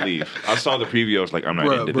 I believe. I saw the preview. I was like, I'm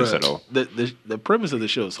not into this at all. The premise of the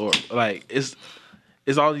show is horrible. Like it's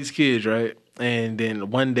all these kids, right? And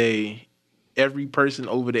then one day, every person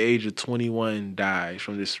over the age of 21 dies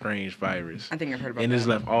from this strange virus, I think I've heard about and that. it's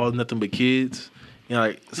left all nothing but kids.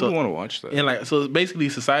 Like So I so, want to watch that. and like so, basically,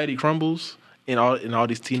 society crumbles, and all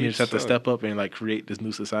these teenagers Kids have to suck. step up and like create this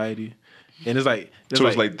new society. And it's like So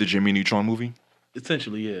it's like the Jimmy Neutron movie.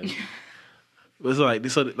 essentially, yeah. But it's like they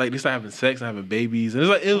start having sex and having babies, and it's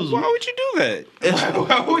like it was. Why would you do that?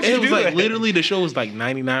 Why would you it was do like that? literally the show was like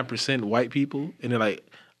 99% white people, and then like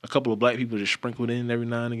a couple of black people just sprinkled in every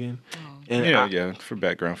now and again. And Yeah, for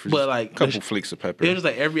background, for But, just like, a couple the- flakes of pepper. It was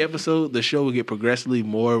like every episode, the show would get progressively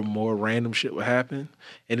more and more random shit would happen,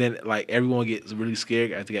 and then like everyone gets really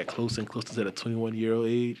scared as they got closer and closer to the 21-year-old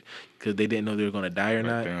age because they didn't know they were gonna die or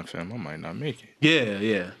not. Damn, fam, I might not make it. Yeah,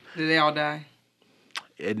 Did they all die?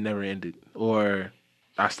 it never ended. Or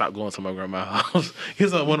I stopped going to my grandma's house.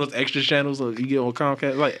 It's like one of those extra channels that you get on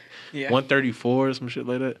Comcast, like Yeah. 134 or some shit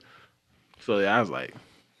like that. So yeah, I was like,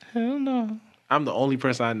 Hell no. I'm the only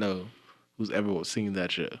person I know who's ever seen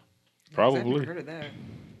that show. I've Probably. never heard of that.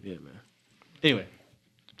 Yeah, man. Anyway,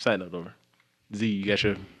 side note over. Z, you got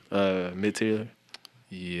your mid tier?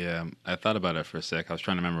 Yeah, I thought about it for a sec. I was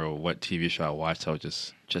trying to remember what TV show I watched. I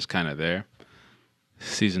was just kind of there.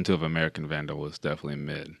 Season 2 of American Vandal was definitely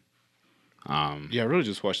mid. Yeah, I really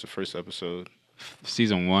just watched the first episode.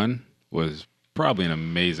 Season 1 was probably an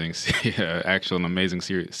amazing, an amazing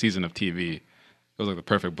season of TV. It was like the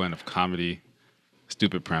perfect blend of comedy,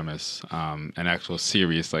 stupid premise, and actual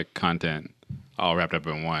serious like content, all wrapped up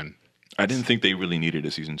in one. I didn't think they really needed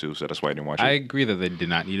a season 2, so that's why I didn't watch it. I agree that they did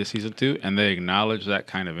not need a season 2, and they acknowledge that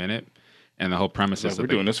kind of in it. And the whole premise Like, is we're that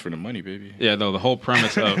they- doing this for the money, baby. Yeah, no, the whole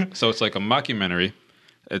premise of so it's like a mockumentary.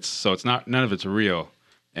 It's not none of it's real.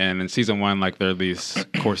 And in season 1, like there are these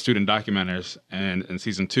core student documentaries, and in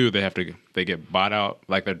season 2 they get bought out.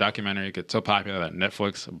 Like their documentary gets so popular that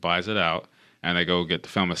Netflix buys it out, and they go get to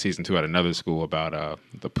film a season 2 at another school about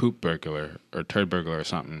the poop burglar or turd burglar or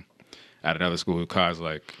something at another school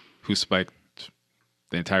who spiked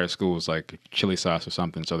the entire school was like chili sauce or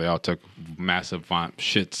something. So they all took massive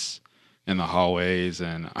shits in the hallways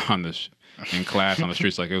and in class on the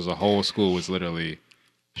streets. Like it was a whole school was literally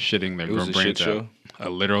shitting their It was a brains shit out. show? A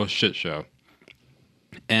literal shit show.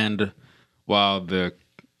 And while the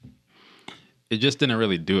it just didn't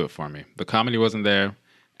really do it for me. The comedy wasn't there,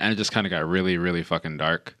 and it just kind of got really, really fucking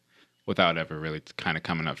dark without ever really kind of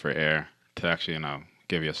coming up for air to actually,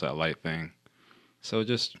 give us that light thing. So it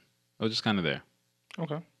was just kind of there.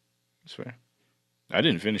 Okay, that's fair. I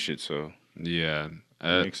didn't finish it, so Yeah.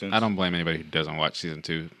 makes sense. I don't blame anybody who doesn't watch season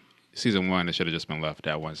 2. Season 1, it should have just been left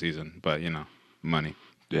at one season, but money.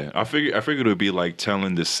 Yeah, I figured it would be like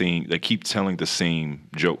telling the same, like keep telling the same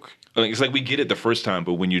joke. Like, it's like we get it the first time,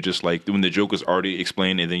 but when you just like when the joke was already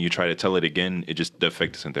explained and then you try to tell it again, the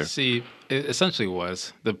effect isn't there. See, it essentially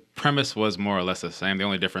was. The premise was more or less the same. The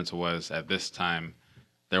only difference was at this time,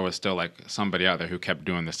 there was still like somebody out there who kept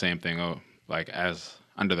doing the same thing, like as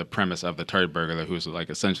under the premise of the turd burglar who's like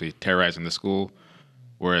essentially terrorizing the school.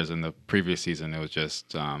 Whereas in the previous season, it was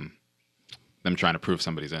just them trying to prove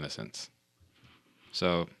somebody's innocence.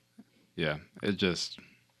 So, yeah, it just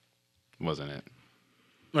wasn't it.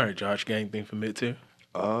 All right, Josh, got anything for mid-tier?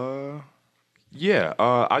 Yeah,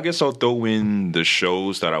 I guess I'll throw in the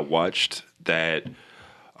shows that I watched that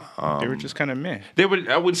they were just kind of meh. they would.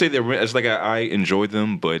 I wouldn't say they were. It's like I enjoyed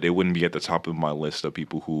them, but they wouldn't be at the top of my list of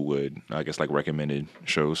people who would, I guess, like recommended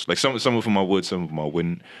shows. Like some of them I would, some of them I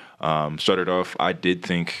wouldn't. Started off, I did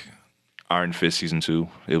think Iron Fist season 2.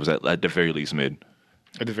 It was at the very least mid.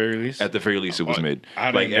 At the very least. At the very least, it was mid.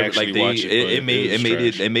 I didn't actually watch it,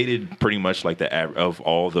 but it made it pretty much like the of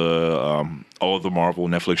all the Marvel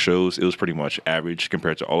Netflix shows. It was pretty much average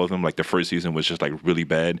compared to all of them. Like the first season was just like really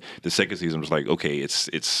bad. The second season was like, okay, it's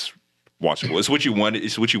watchable. It's what you wanted.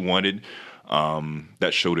 It's what you wanted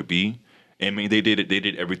that show to be. I mean, they did it. They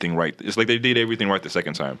did everything right. It's like they did everything right the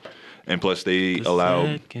second time. And plus, they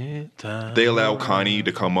allowed Connie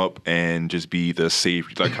to come up and just be the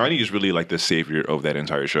savior. Like Connie is really like the savior of that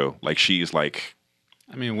entire show. Like she is like,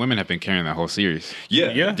 I mean, women have been carrying that whole series.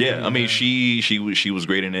 yeah. I mean, she was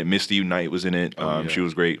great in it. Misty Knight was in it. She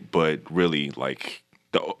was great, but really, like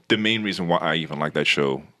the main reason why I even like that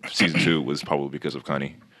show, season 2, was probably because of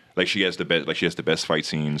Connie. Like she has the best. Like she has the best fight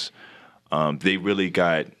scenes. They really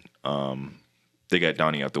got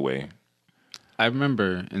Donnie out the way. I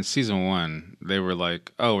remember in season 1, they were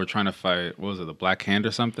like, "Oh, we're trying to fight. What was it, the Black Hand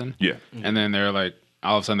or something?" Yeah. And then they're like,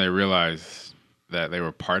 all of a sudden, they realized that they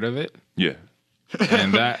were part of it. Yeah.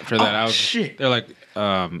 And I was. shit. They're like,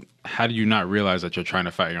 "How do you not realize that you're trying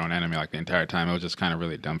to fight your own enemy like the entire time?" It was just kind of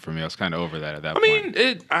really dumb for me. I was kind of over that at that point.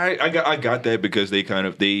 I mean, I got that because they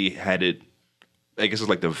had it. I guess it's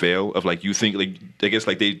like the veil of like you think like I guess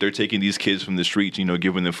like they're taking these kids from the streets,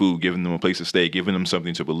 giving them food, giving them a place to stay, giving them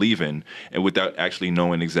something to believe in, and without actually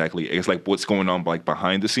knowing exactly, I guess like what's going on like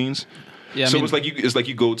behind the scenes. Yeah, So it's like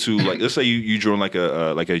you go to like let's say you join like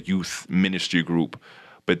a youth ministry group,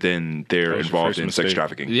 but then they're That was your involved first in sex mistake.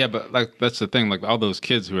 trafficking. Yeah, but like that's the thing. Like all those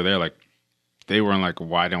kids who were there, like they weren't like,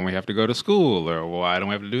 "Why don't we have to go to school?" or "Why don't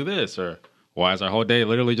we have to do this?" or "Why is our whole day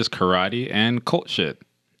literally just karate and cult shit?"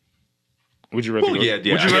 Would you rather? Well, go, yeah. Would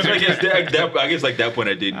you I rather? guess like that point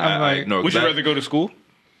I did. I'm like, no. Would you that- rather go to school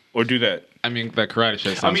or do that? I mean, that karate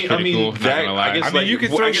shit sounds I pretty mean, cool. Not that- gonna lie. I guess, I mean, like, you can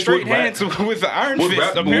well, throw I guess straight what hands with the Iron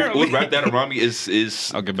Fist. Apparently, what wrapped that around me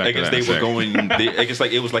is I'll get back I to guess that in they a were sec. going. I guess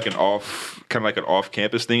like it was like an off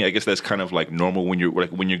campus thing. I guess that's kind of like normal when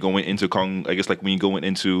you're going into I guess like when you're going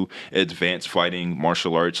into advanced fighting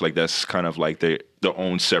martial arts. Like that's kind of like their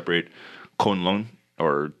own separate Kunlun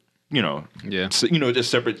or. Yeah. So, just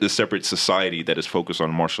separate society that is focused on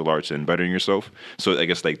martial arts and bettering yourself. So I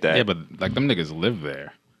guess like that. Yeah, but like them niggas live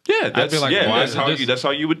there. yeah, that's be like, why that's is it how just- you. That's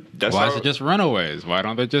how you would. That's Why how. is it just runaways? Why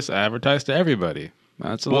don't they just advertise to everybody?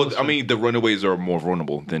 That's a well, little I mean, the runaways are more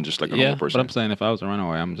vulnerable than just like a yeah, normal person. but I'm saying if I was a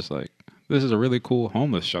runaway, I'm just like, this is a really cool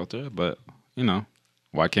homeless shelter, but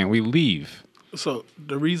why can't we leave? So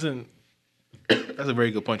the reason that's a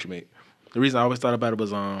very good point you made. The reason I always thought about it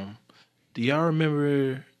was do y'all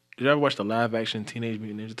remember? Did you ever watch the live action Teenage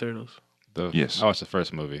Mutant Ninja Turtles? Yes. I watched the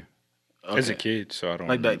first movie. as a Okay. kid, so I don't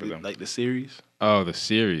Like remember them. like the series. Oh, the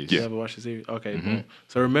series. You ever watch the series? Okay, boom.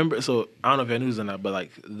 So remember, so I don't know if y'all knew this or not, but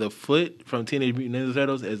like the foot from Teenage Mutant Ninja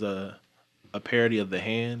Turtles is a parody of the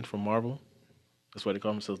hand from Marvel. That's why they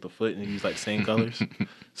call themselves the foot, and they use like same colors.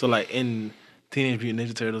 So like in Teenage Mutant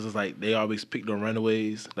Ninja Turtles, it's like they always picked on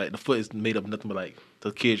runaways. Like the foot is made up of nothing but like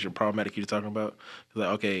the kids, your problematic you're talking about. It's like,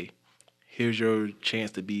 okay, here's your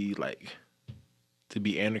chance to be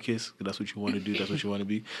anarchist. 'Cause that's what you want to do. That's what you want to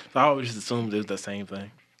be. So I always just assumed it was the same thing.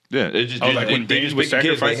 Yeah, it's just, Oh, like when Bane was pick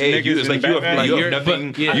kids, sacrificing niggas it's like in you have, Batman? you Like, have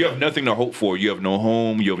nothing. but- yeah. You have nothing to hope for. You have no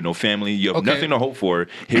home. You have no family. You have Okay. nothing to hope for.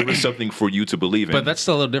 Here is something for you to believe in. But that's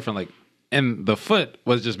still a little different. Like, and the foot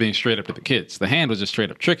was just being straight up to the kids. The hand was just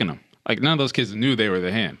straight up tricking them. Like none of those kids knew they were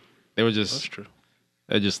the hand. They were just That's true.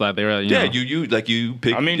 They just thought they were, Yeah, know. you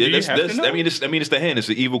pick. I mean, do you that's, have to that's, know? I mean, it's the hand. It's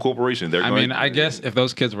the evil corporation. They're I going, mean, I guess if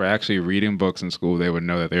those kids were actually reading books in school, they would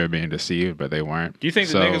know that they were being deceived, but they weren't. Do you think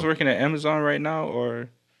so, the niggas working at Amazon right now, or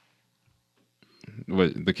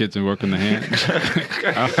What, the kids who work in the hand?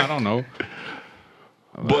 I don't know.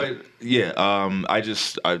 But yeah,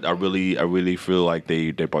 I really feel like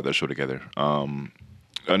they brought that show together.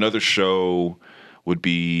 Another show would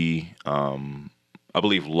be I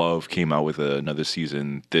believe Love came out with another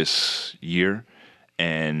season this year,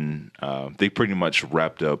 and they pretty much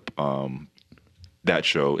wrapped up that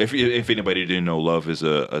show. If anybody didn't know, Love is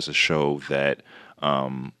a show that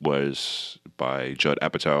was by Judd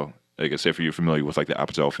Apatow. I guess if you're familiar with like the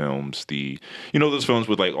Apatow films, those films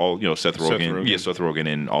with like all Seth Rogen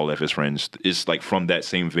and all of his friends is like from that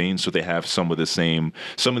same vein. So they have some of the same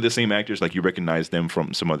actors, like you recognize them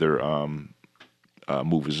from some other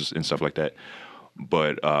movies and stuff like that.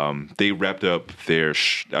 But they wrapped up their.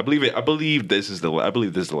 I believe this is the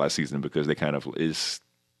last season, because they kind of this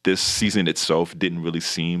season itself didn't really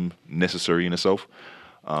seem necessary in itself.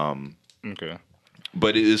 okay?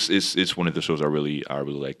 But it's one of the shows I really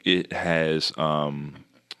like. It has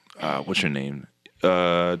what's her name?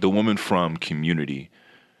 The woman from Community,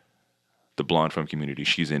 the blonde from Community.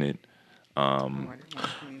 She's in it. I didn't watch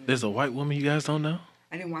Community. There's a white woman you guys don't know?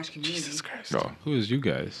 I didn't watch Community. Jesus Christ. No. Who is you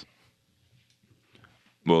guys?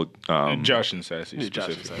 Well, Josh and Sassy. Yeah,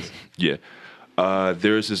 Josh specifically. says. yeah.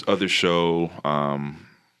 There's this other show.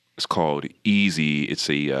 It's called Easy. It's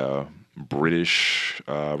a British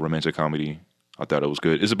romantic comedy. I thought it was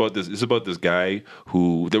good. It's about this guy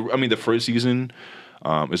who the first season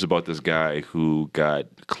is about this guy who got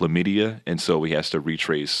chlamydia, and so he has to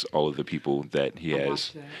retrace all of the people that he I has.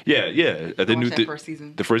 watched that. Yeah. I watched that first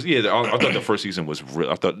season. I thought the first season was.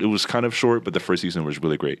 I thought it was kind of short, but the first season was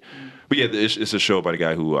really great. But yeah, it's a show about a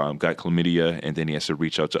guy who got chlamydia, and then he has to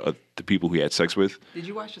reach out to the people he had sex with. Did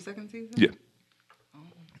you watch the second season? Yeah.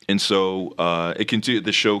 And so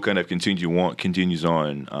the show kind of continues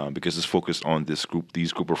on because it's focused on these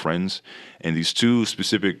group of friends, and these two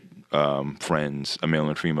specific friends, a male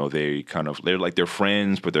and female. They're like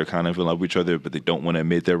friends, but they're kind of in love with each other, but they don't want to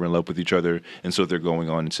admit they're in love with each other, and so they're going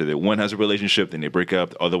on to that one has a relationship, then they break up.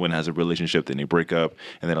 The other one has a relationship, then they break up,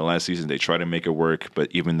 and then the last season they try to make it work, but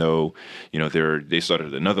even though they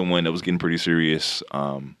started another one that was getting pretty serious.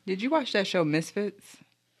 Did you watch that show Misfits?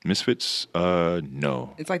 Misfits?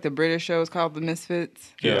 No. It's like the British show. It's called The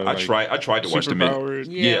Misfits. Yeah, like I tried to watch the superpowered.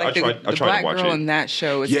 Yeah, I like tried the to black watch girl it. in that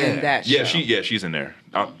show is in that show. She's in there.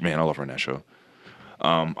 Man, I love her in that show.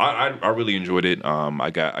 I really enjoyed it.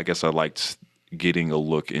 I guess I liked getting a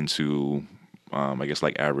look into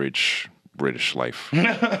like average British life.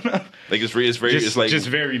 Like it's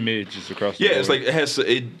very mid, just across. The yeah, board. it's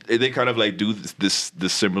like they kind of like do the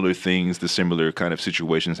similar things, the similar kind of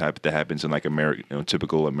situations that happens in like American,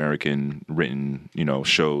 typical American written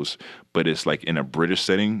shows, but it's like in a British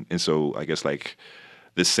setting, and so I guess like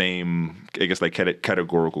the same, like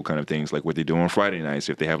categorical kind of things, like what they do on Friday nights.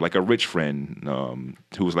 If they have like a rich friend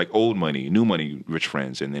who's like old money, new money, rich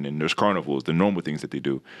friends, and then there's carnivals, the normal things that they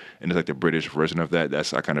do, and it's like the British version of that.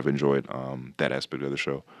 I kind of enjoyed that aspect of the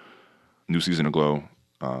show. New season of Glow,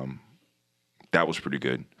 that was pretty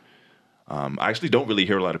good. I actually don't really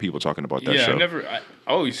hear a lot of people talking about that show. I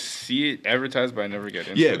always see it advertised, but I never get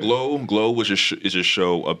into it. Glow is a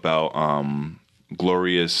show about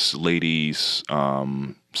glorious ladies,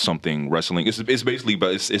 something wrestling. It's basically,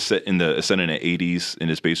 but it's set in the 80s, and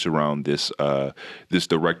it's based around this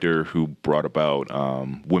director who brought about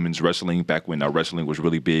women's wrestling back when wrestling was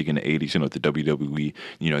really big in the 80s. The WWE,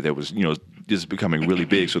 that was this is becoming really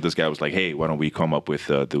big. So this guy was like, hey, why don't we come up with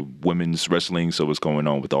the women's wrestling? So what's going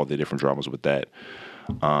on with all the different dramas with that?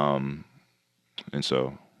 And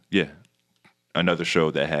so yeah, another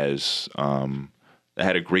show that has that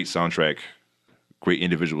had a great soundtrack. Great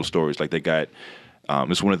individual stories. Like they got,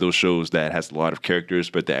 it's one of those shows that has a lot of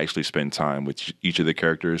characters, but they actually spend time with each of the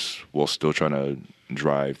characters while still trying to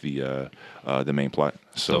drive the main plot.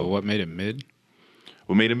 So what made it mid?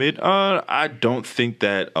 What made it mid? I don't think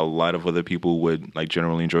that a lot of other people would like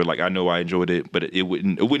generally enjoy it. Like I know I enjoyed it, but it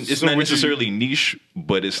wouldn't. It's So not would you- necessarily niche,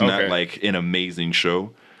 but it's not Okay. like an amazing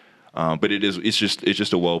show. But it's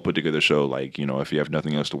just a well put together show. Like if you have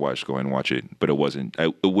nothing else to watch, go ahead and watch it. But it wasn't.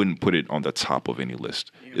 I wouldn't put it on the top of any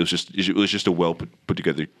list. It was just a well put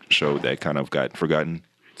together show that kind of got forgotten.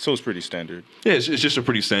 So it's pretty standard. Yeah, it's just a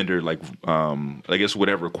pretty standard like I guess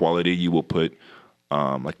whatever quality you will put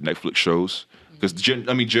like Netflix shows. Because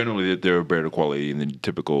generally they're better quality than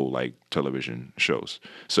typical like television shows.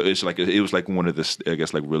 So it's like it was like one of the I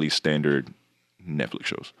guess like really standard Netflix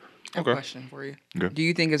shows. I have Okay. a question for you. Okay. Do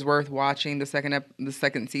you think it's worth watching the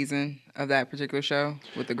second season of that particular show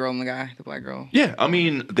with the girl and the guy, the black girl? Yeah, I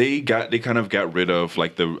mean, they kind of got rid of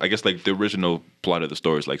like the original plot of the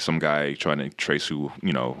story is like some guy trying to trace who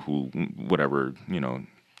whatever.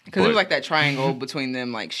 Because it was But- like that triangle between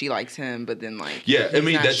them. Like she likes him, but then like Yeah, I he's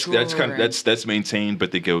mean not that's sure, kind of and- that's maintained,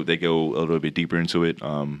 but they go a little bit deeper into it.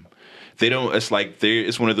 They don't. It's like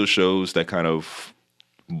it's one of those shows that kind of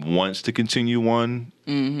wants to continue on.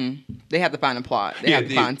 They have to find a plot. They have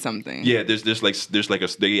to find something. Yeah, there's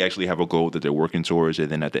they actually have a goal that they're working towards, and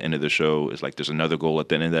then at the end of the show, it's like there's another goal at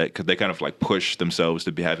the end of that because they kind of like push themselves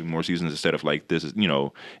to be having more seasons instead of like this is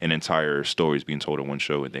an entire story is being told in one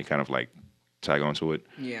show, and they kind of like tag onto it.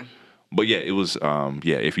 Yeah. But yeah, it was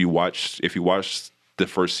if you watched the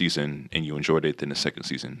first season and you enjoyed it, then the second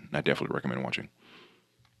season I definitely recommend watching.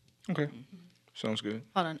 Okay. Sounds good.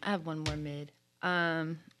 Hold on, I have one more mid.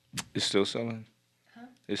 It's still selling.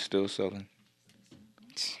 It's still selling.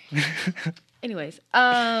 Anyways,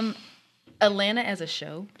 Atlanta as a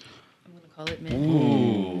show. I'm gonna call it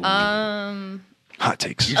mid. Hot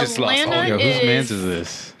takes. You just lost Atlanta all Yo, your. whose is- man's is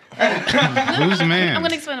this? Whose man? I'm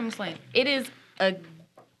gonna explain. I'm explaining. It is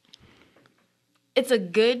it's a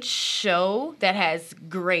good show that has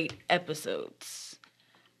great episodes.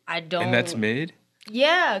 I don't. And that's mid?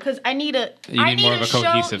 Yeah, because I need a. You I need more of a show-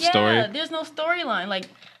 cohesive story? Yeah, there's no storyline. Like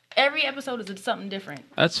every episode is something different.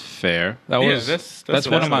 That's fair. That Yeah, was that's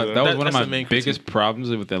one of my the- that was one of that's my the main biggest critique. problems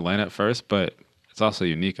with Atlanta at first, but it's also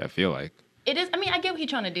unique. I feel like. It is. I mean, I get what he's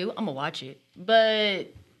trying to do. I'm gonna watch it, but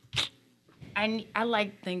I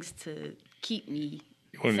like things to keep me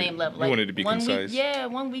wanted- same level. you wanted to be one concise. Week, yeah,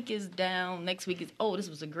 1 week is down. Next week is this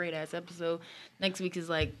was a great ass episode. Next week is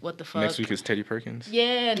like what the fuck. Next week is Teddy Perkins.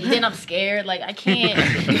 Yeah, and then I'm scared. Like I can't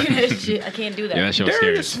do that shit. I can't do that. Yeah, that shit was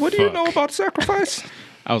scary. Darius, as what do you fuck. know about sacrifice?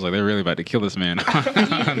 I was like, they're really about to kill this man on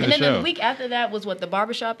and the then show. the week after that was what the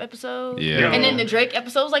barbershop episode. Yeah. And then the Drake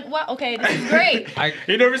episode was like, wow, okay, this is great.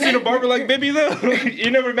 You never seen a barber like Bibby though?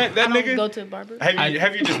 You never met that I don't nigga? go to a barber.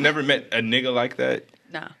 Have you just never met a nigga like that?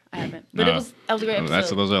 Nah, I haven't. But No. that was a great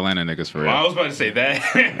episode. Those are Atlanta niggas for real. Well, I was about to say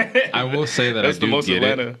that. I will say that That's I the do most get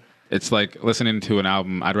Atlanta. it. It's like listening to an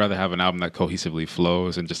album. I'd rather have an album that cohesively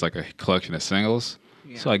flows and just like a collection of singles.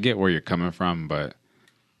 So I get where you're coming from, but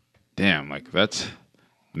damn, like that's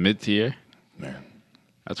mid-tier. Man.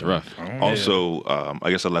 That's rough. Also,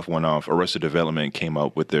 I guess I left one off. Arrested Development came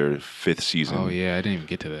out with their 5th season. Oh yeah, I didn't even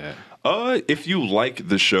get to that. If you like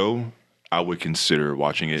the show, I would consider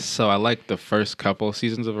watching it. So I liked the first couple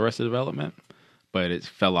seasons of Arrested Development, but it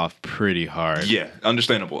fell off pretty hard. Yeah,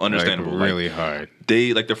 understandable. Like, really hard.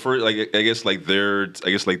 They like the first, like I guess like their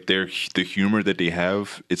the humor that they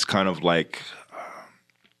have. It's kind of like,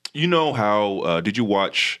 you know how did you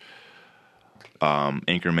watch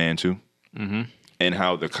Anchorman 2? Mm-hmm. And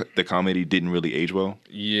how the comedy didn't really age well.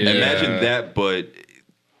 Yeah. Imagine that, but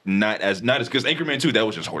not as because Anchorman 2 that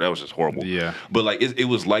was just horrible. Yeah. But like it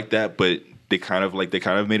was like that, but they kind of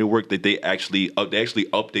made it work. That they actually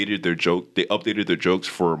updated their joke. They updated their jokes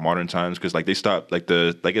for modern times because like they stopped like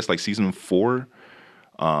I guess like season 4.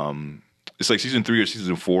 It's like season 3 or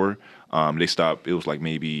season 4. They stopped. It was like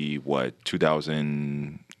maybe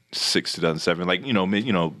 2006, 2007. Like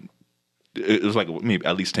it was like maybe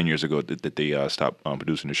at least 10 years ago that they stopped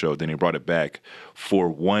producing the show. Then they brought it back for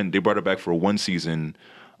one. They brought it back for one season.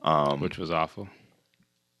 Which was awful.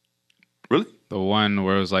 Really? The one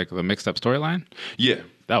where it was like the mixed up storyline? Yeah.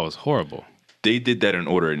 That was horrible. They did that in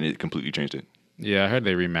order, and it completely changed it. Yeah, I heard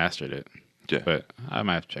they remastered it. Yeah. But I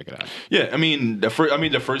might have to check it out. Yeah, I mean the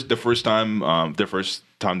first time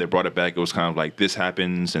they brought it back, it was kind of like this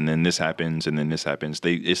happens, and then this happens, and then this happens.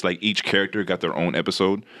 It's like each character got their own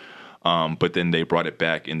episode. But then they brought it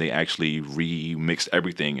back and they actually remixed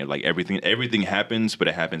everything, and like everything happens, but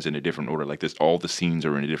it happens in a different order. Like this, all the scenes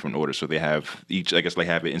are in a different order. So they have each, I guess, they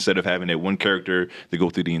have it instead of having that one character, they go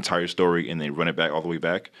through the entire story and they run it back all the way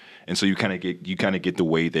back. And so you kind of get the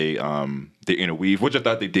way they interweave, which I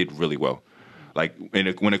thought they did really well. Like when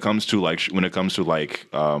it comes to I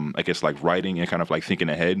guess like writing and kind of like thinking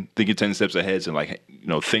 10 steps ahead, and like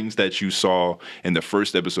things that you saw in the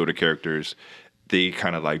first episode of characters. They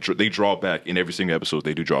kind of like they draw back in every single episode.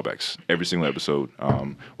 They do drawbacks every single episode,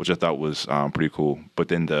 which I thought was pretty cool. But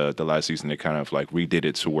then the last season they kind of like redid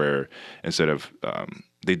it to where instead of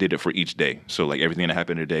they did it for each day. So like everything that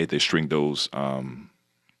happened today, they string those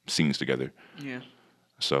scenes together. Yeah.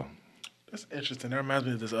 So That's interesting. That reminds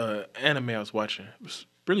me of this anime I was watching. It was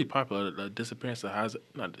really popular. The Disappearance of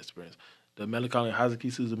the Melancholy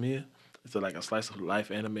Hazuki Suzumiya. It's like a slice of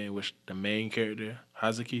life anime in which the main character,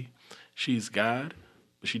 Hazuki, she's God,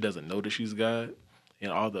 but she doesn't know that she's God.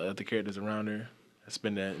 and all the other characters around her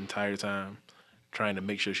spend that entire time trying to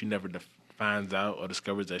make sure she never finds out or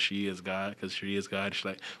discovers that she is God, because she is God. She's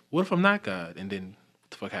like, what if I'm not God? And then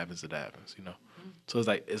what the fuck happens if that happens, you know? So it's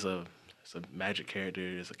like, it's a magic character,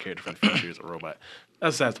 it's a character from the future, it's a robot.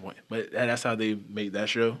 That's the point. But that's how they made that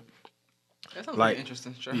show. That sounds Like, like an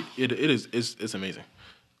interesting show. It's amazing.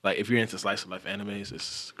 Like, if you're into slice of life animes,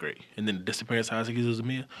 it's great. And then The Disappearance of Isaac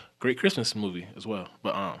Izumi, great Christmas movie as well.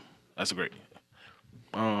 But that's great.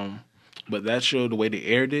 But that show, the way they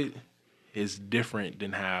aired it, is different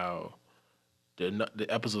than how the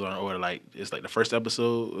episodes are in order. Like, it's like the first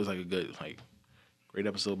episode was like a good, like, great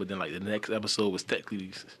episode, but then like the next episode was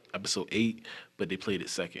technically episode 8, but they played it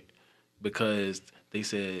second because they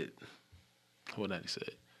said, what did they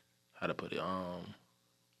said? How to put it?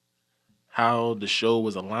 How the show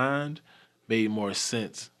was aligned made more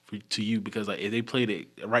sense to you, because like if they played it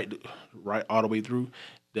right all the way through,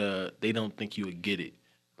 they don't think you would get it,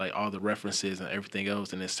 like all the references and everything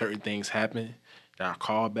else, and then certain things happen that are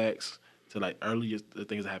callbacks to like the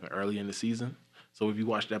things that happened early in the season. So if you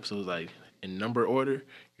watch the episodes like in number order,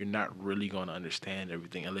 you're not really gonna understand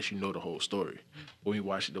everything unless you know the whole story. When you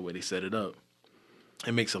watch it the way they set it up,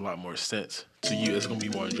 it makes a lot more sense to you. It's gonna be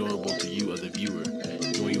more enjoyable to you as a viewer.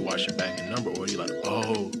 And when you watch it back in number order, you're like,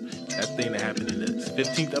 oh, that thing that happened in the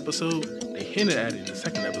 15th episode, they hinted at it in the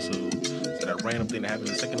second episode. So that random thing that happened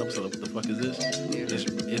in the second episode, what the fuck is this?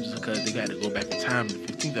 It's because they got to go back in time in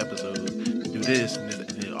the 15th episode, do this, and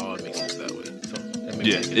it all makes sense that way. So that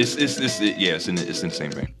makes it's in the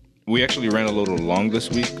same vein. We actually ran a little long this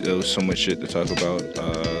week. There was so much shit to talk about.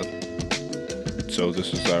 So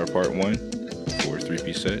this is our part 1 for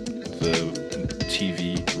 3-piece set, the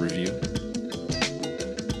TV review.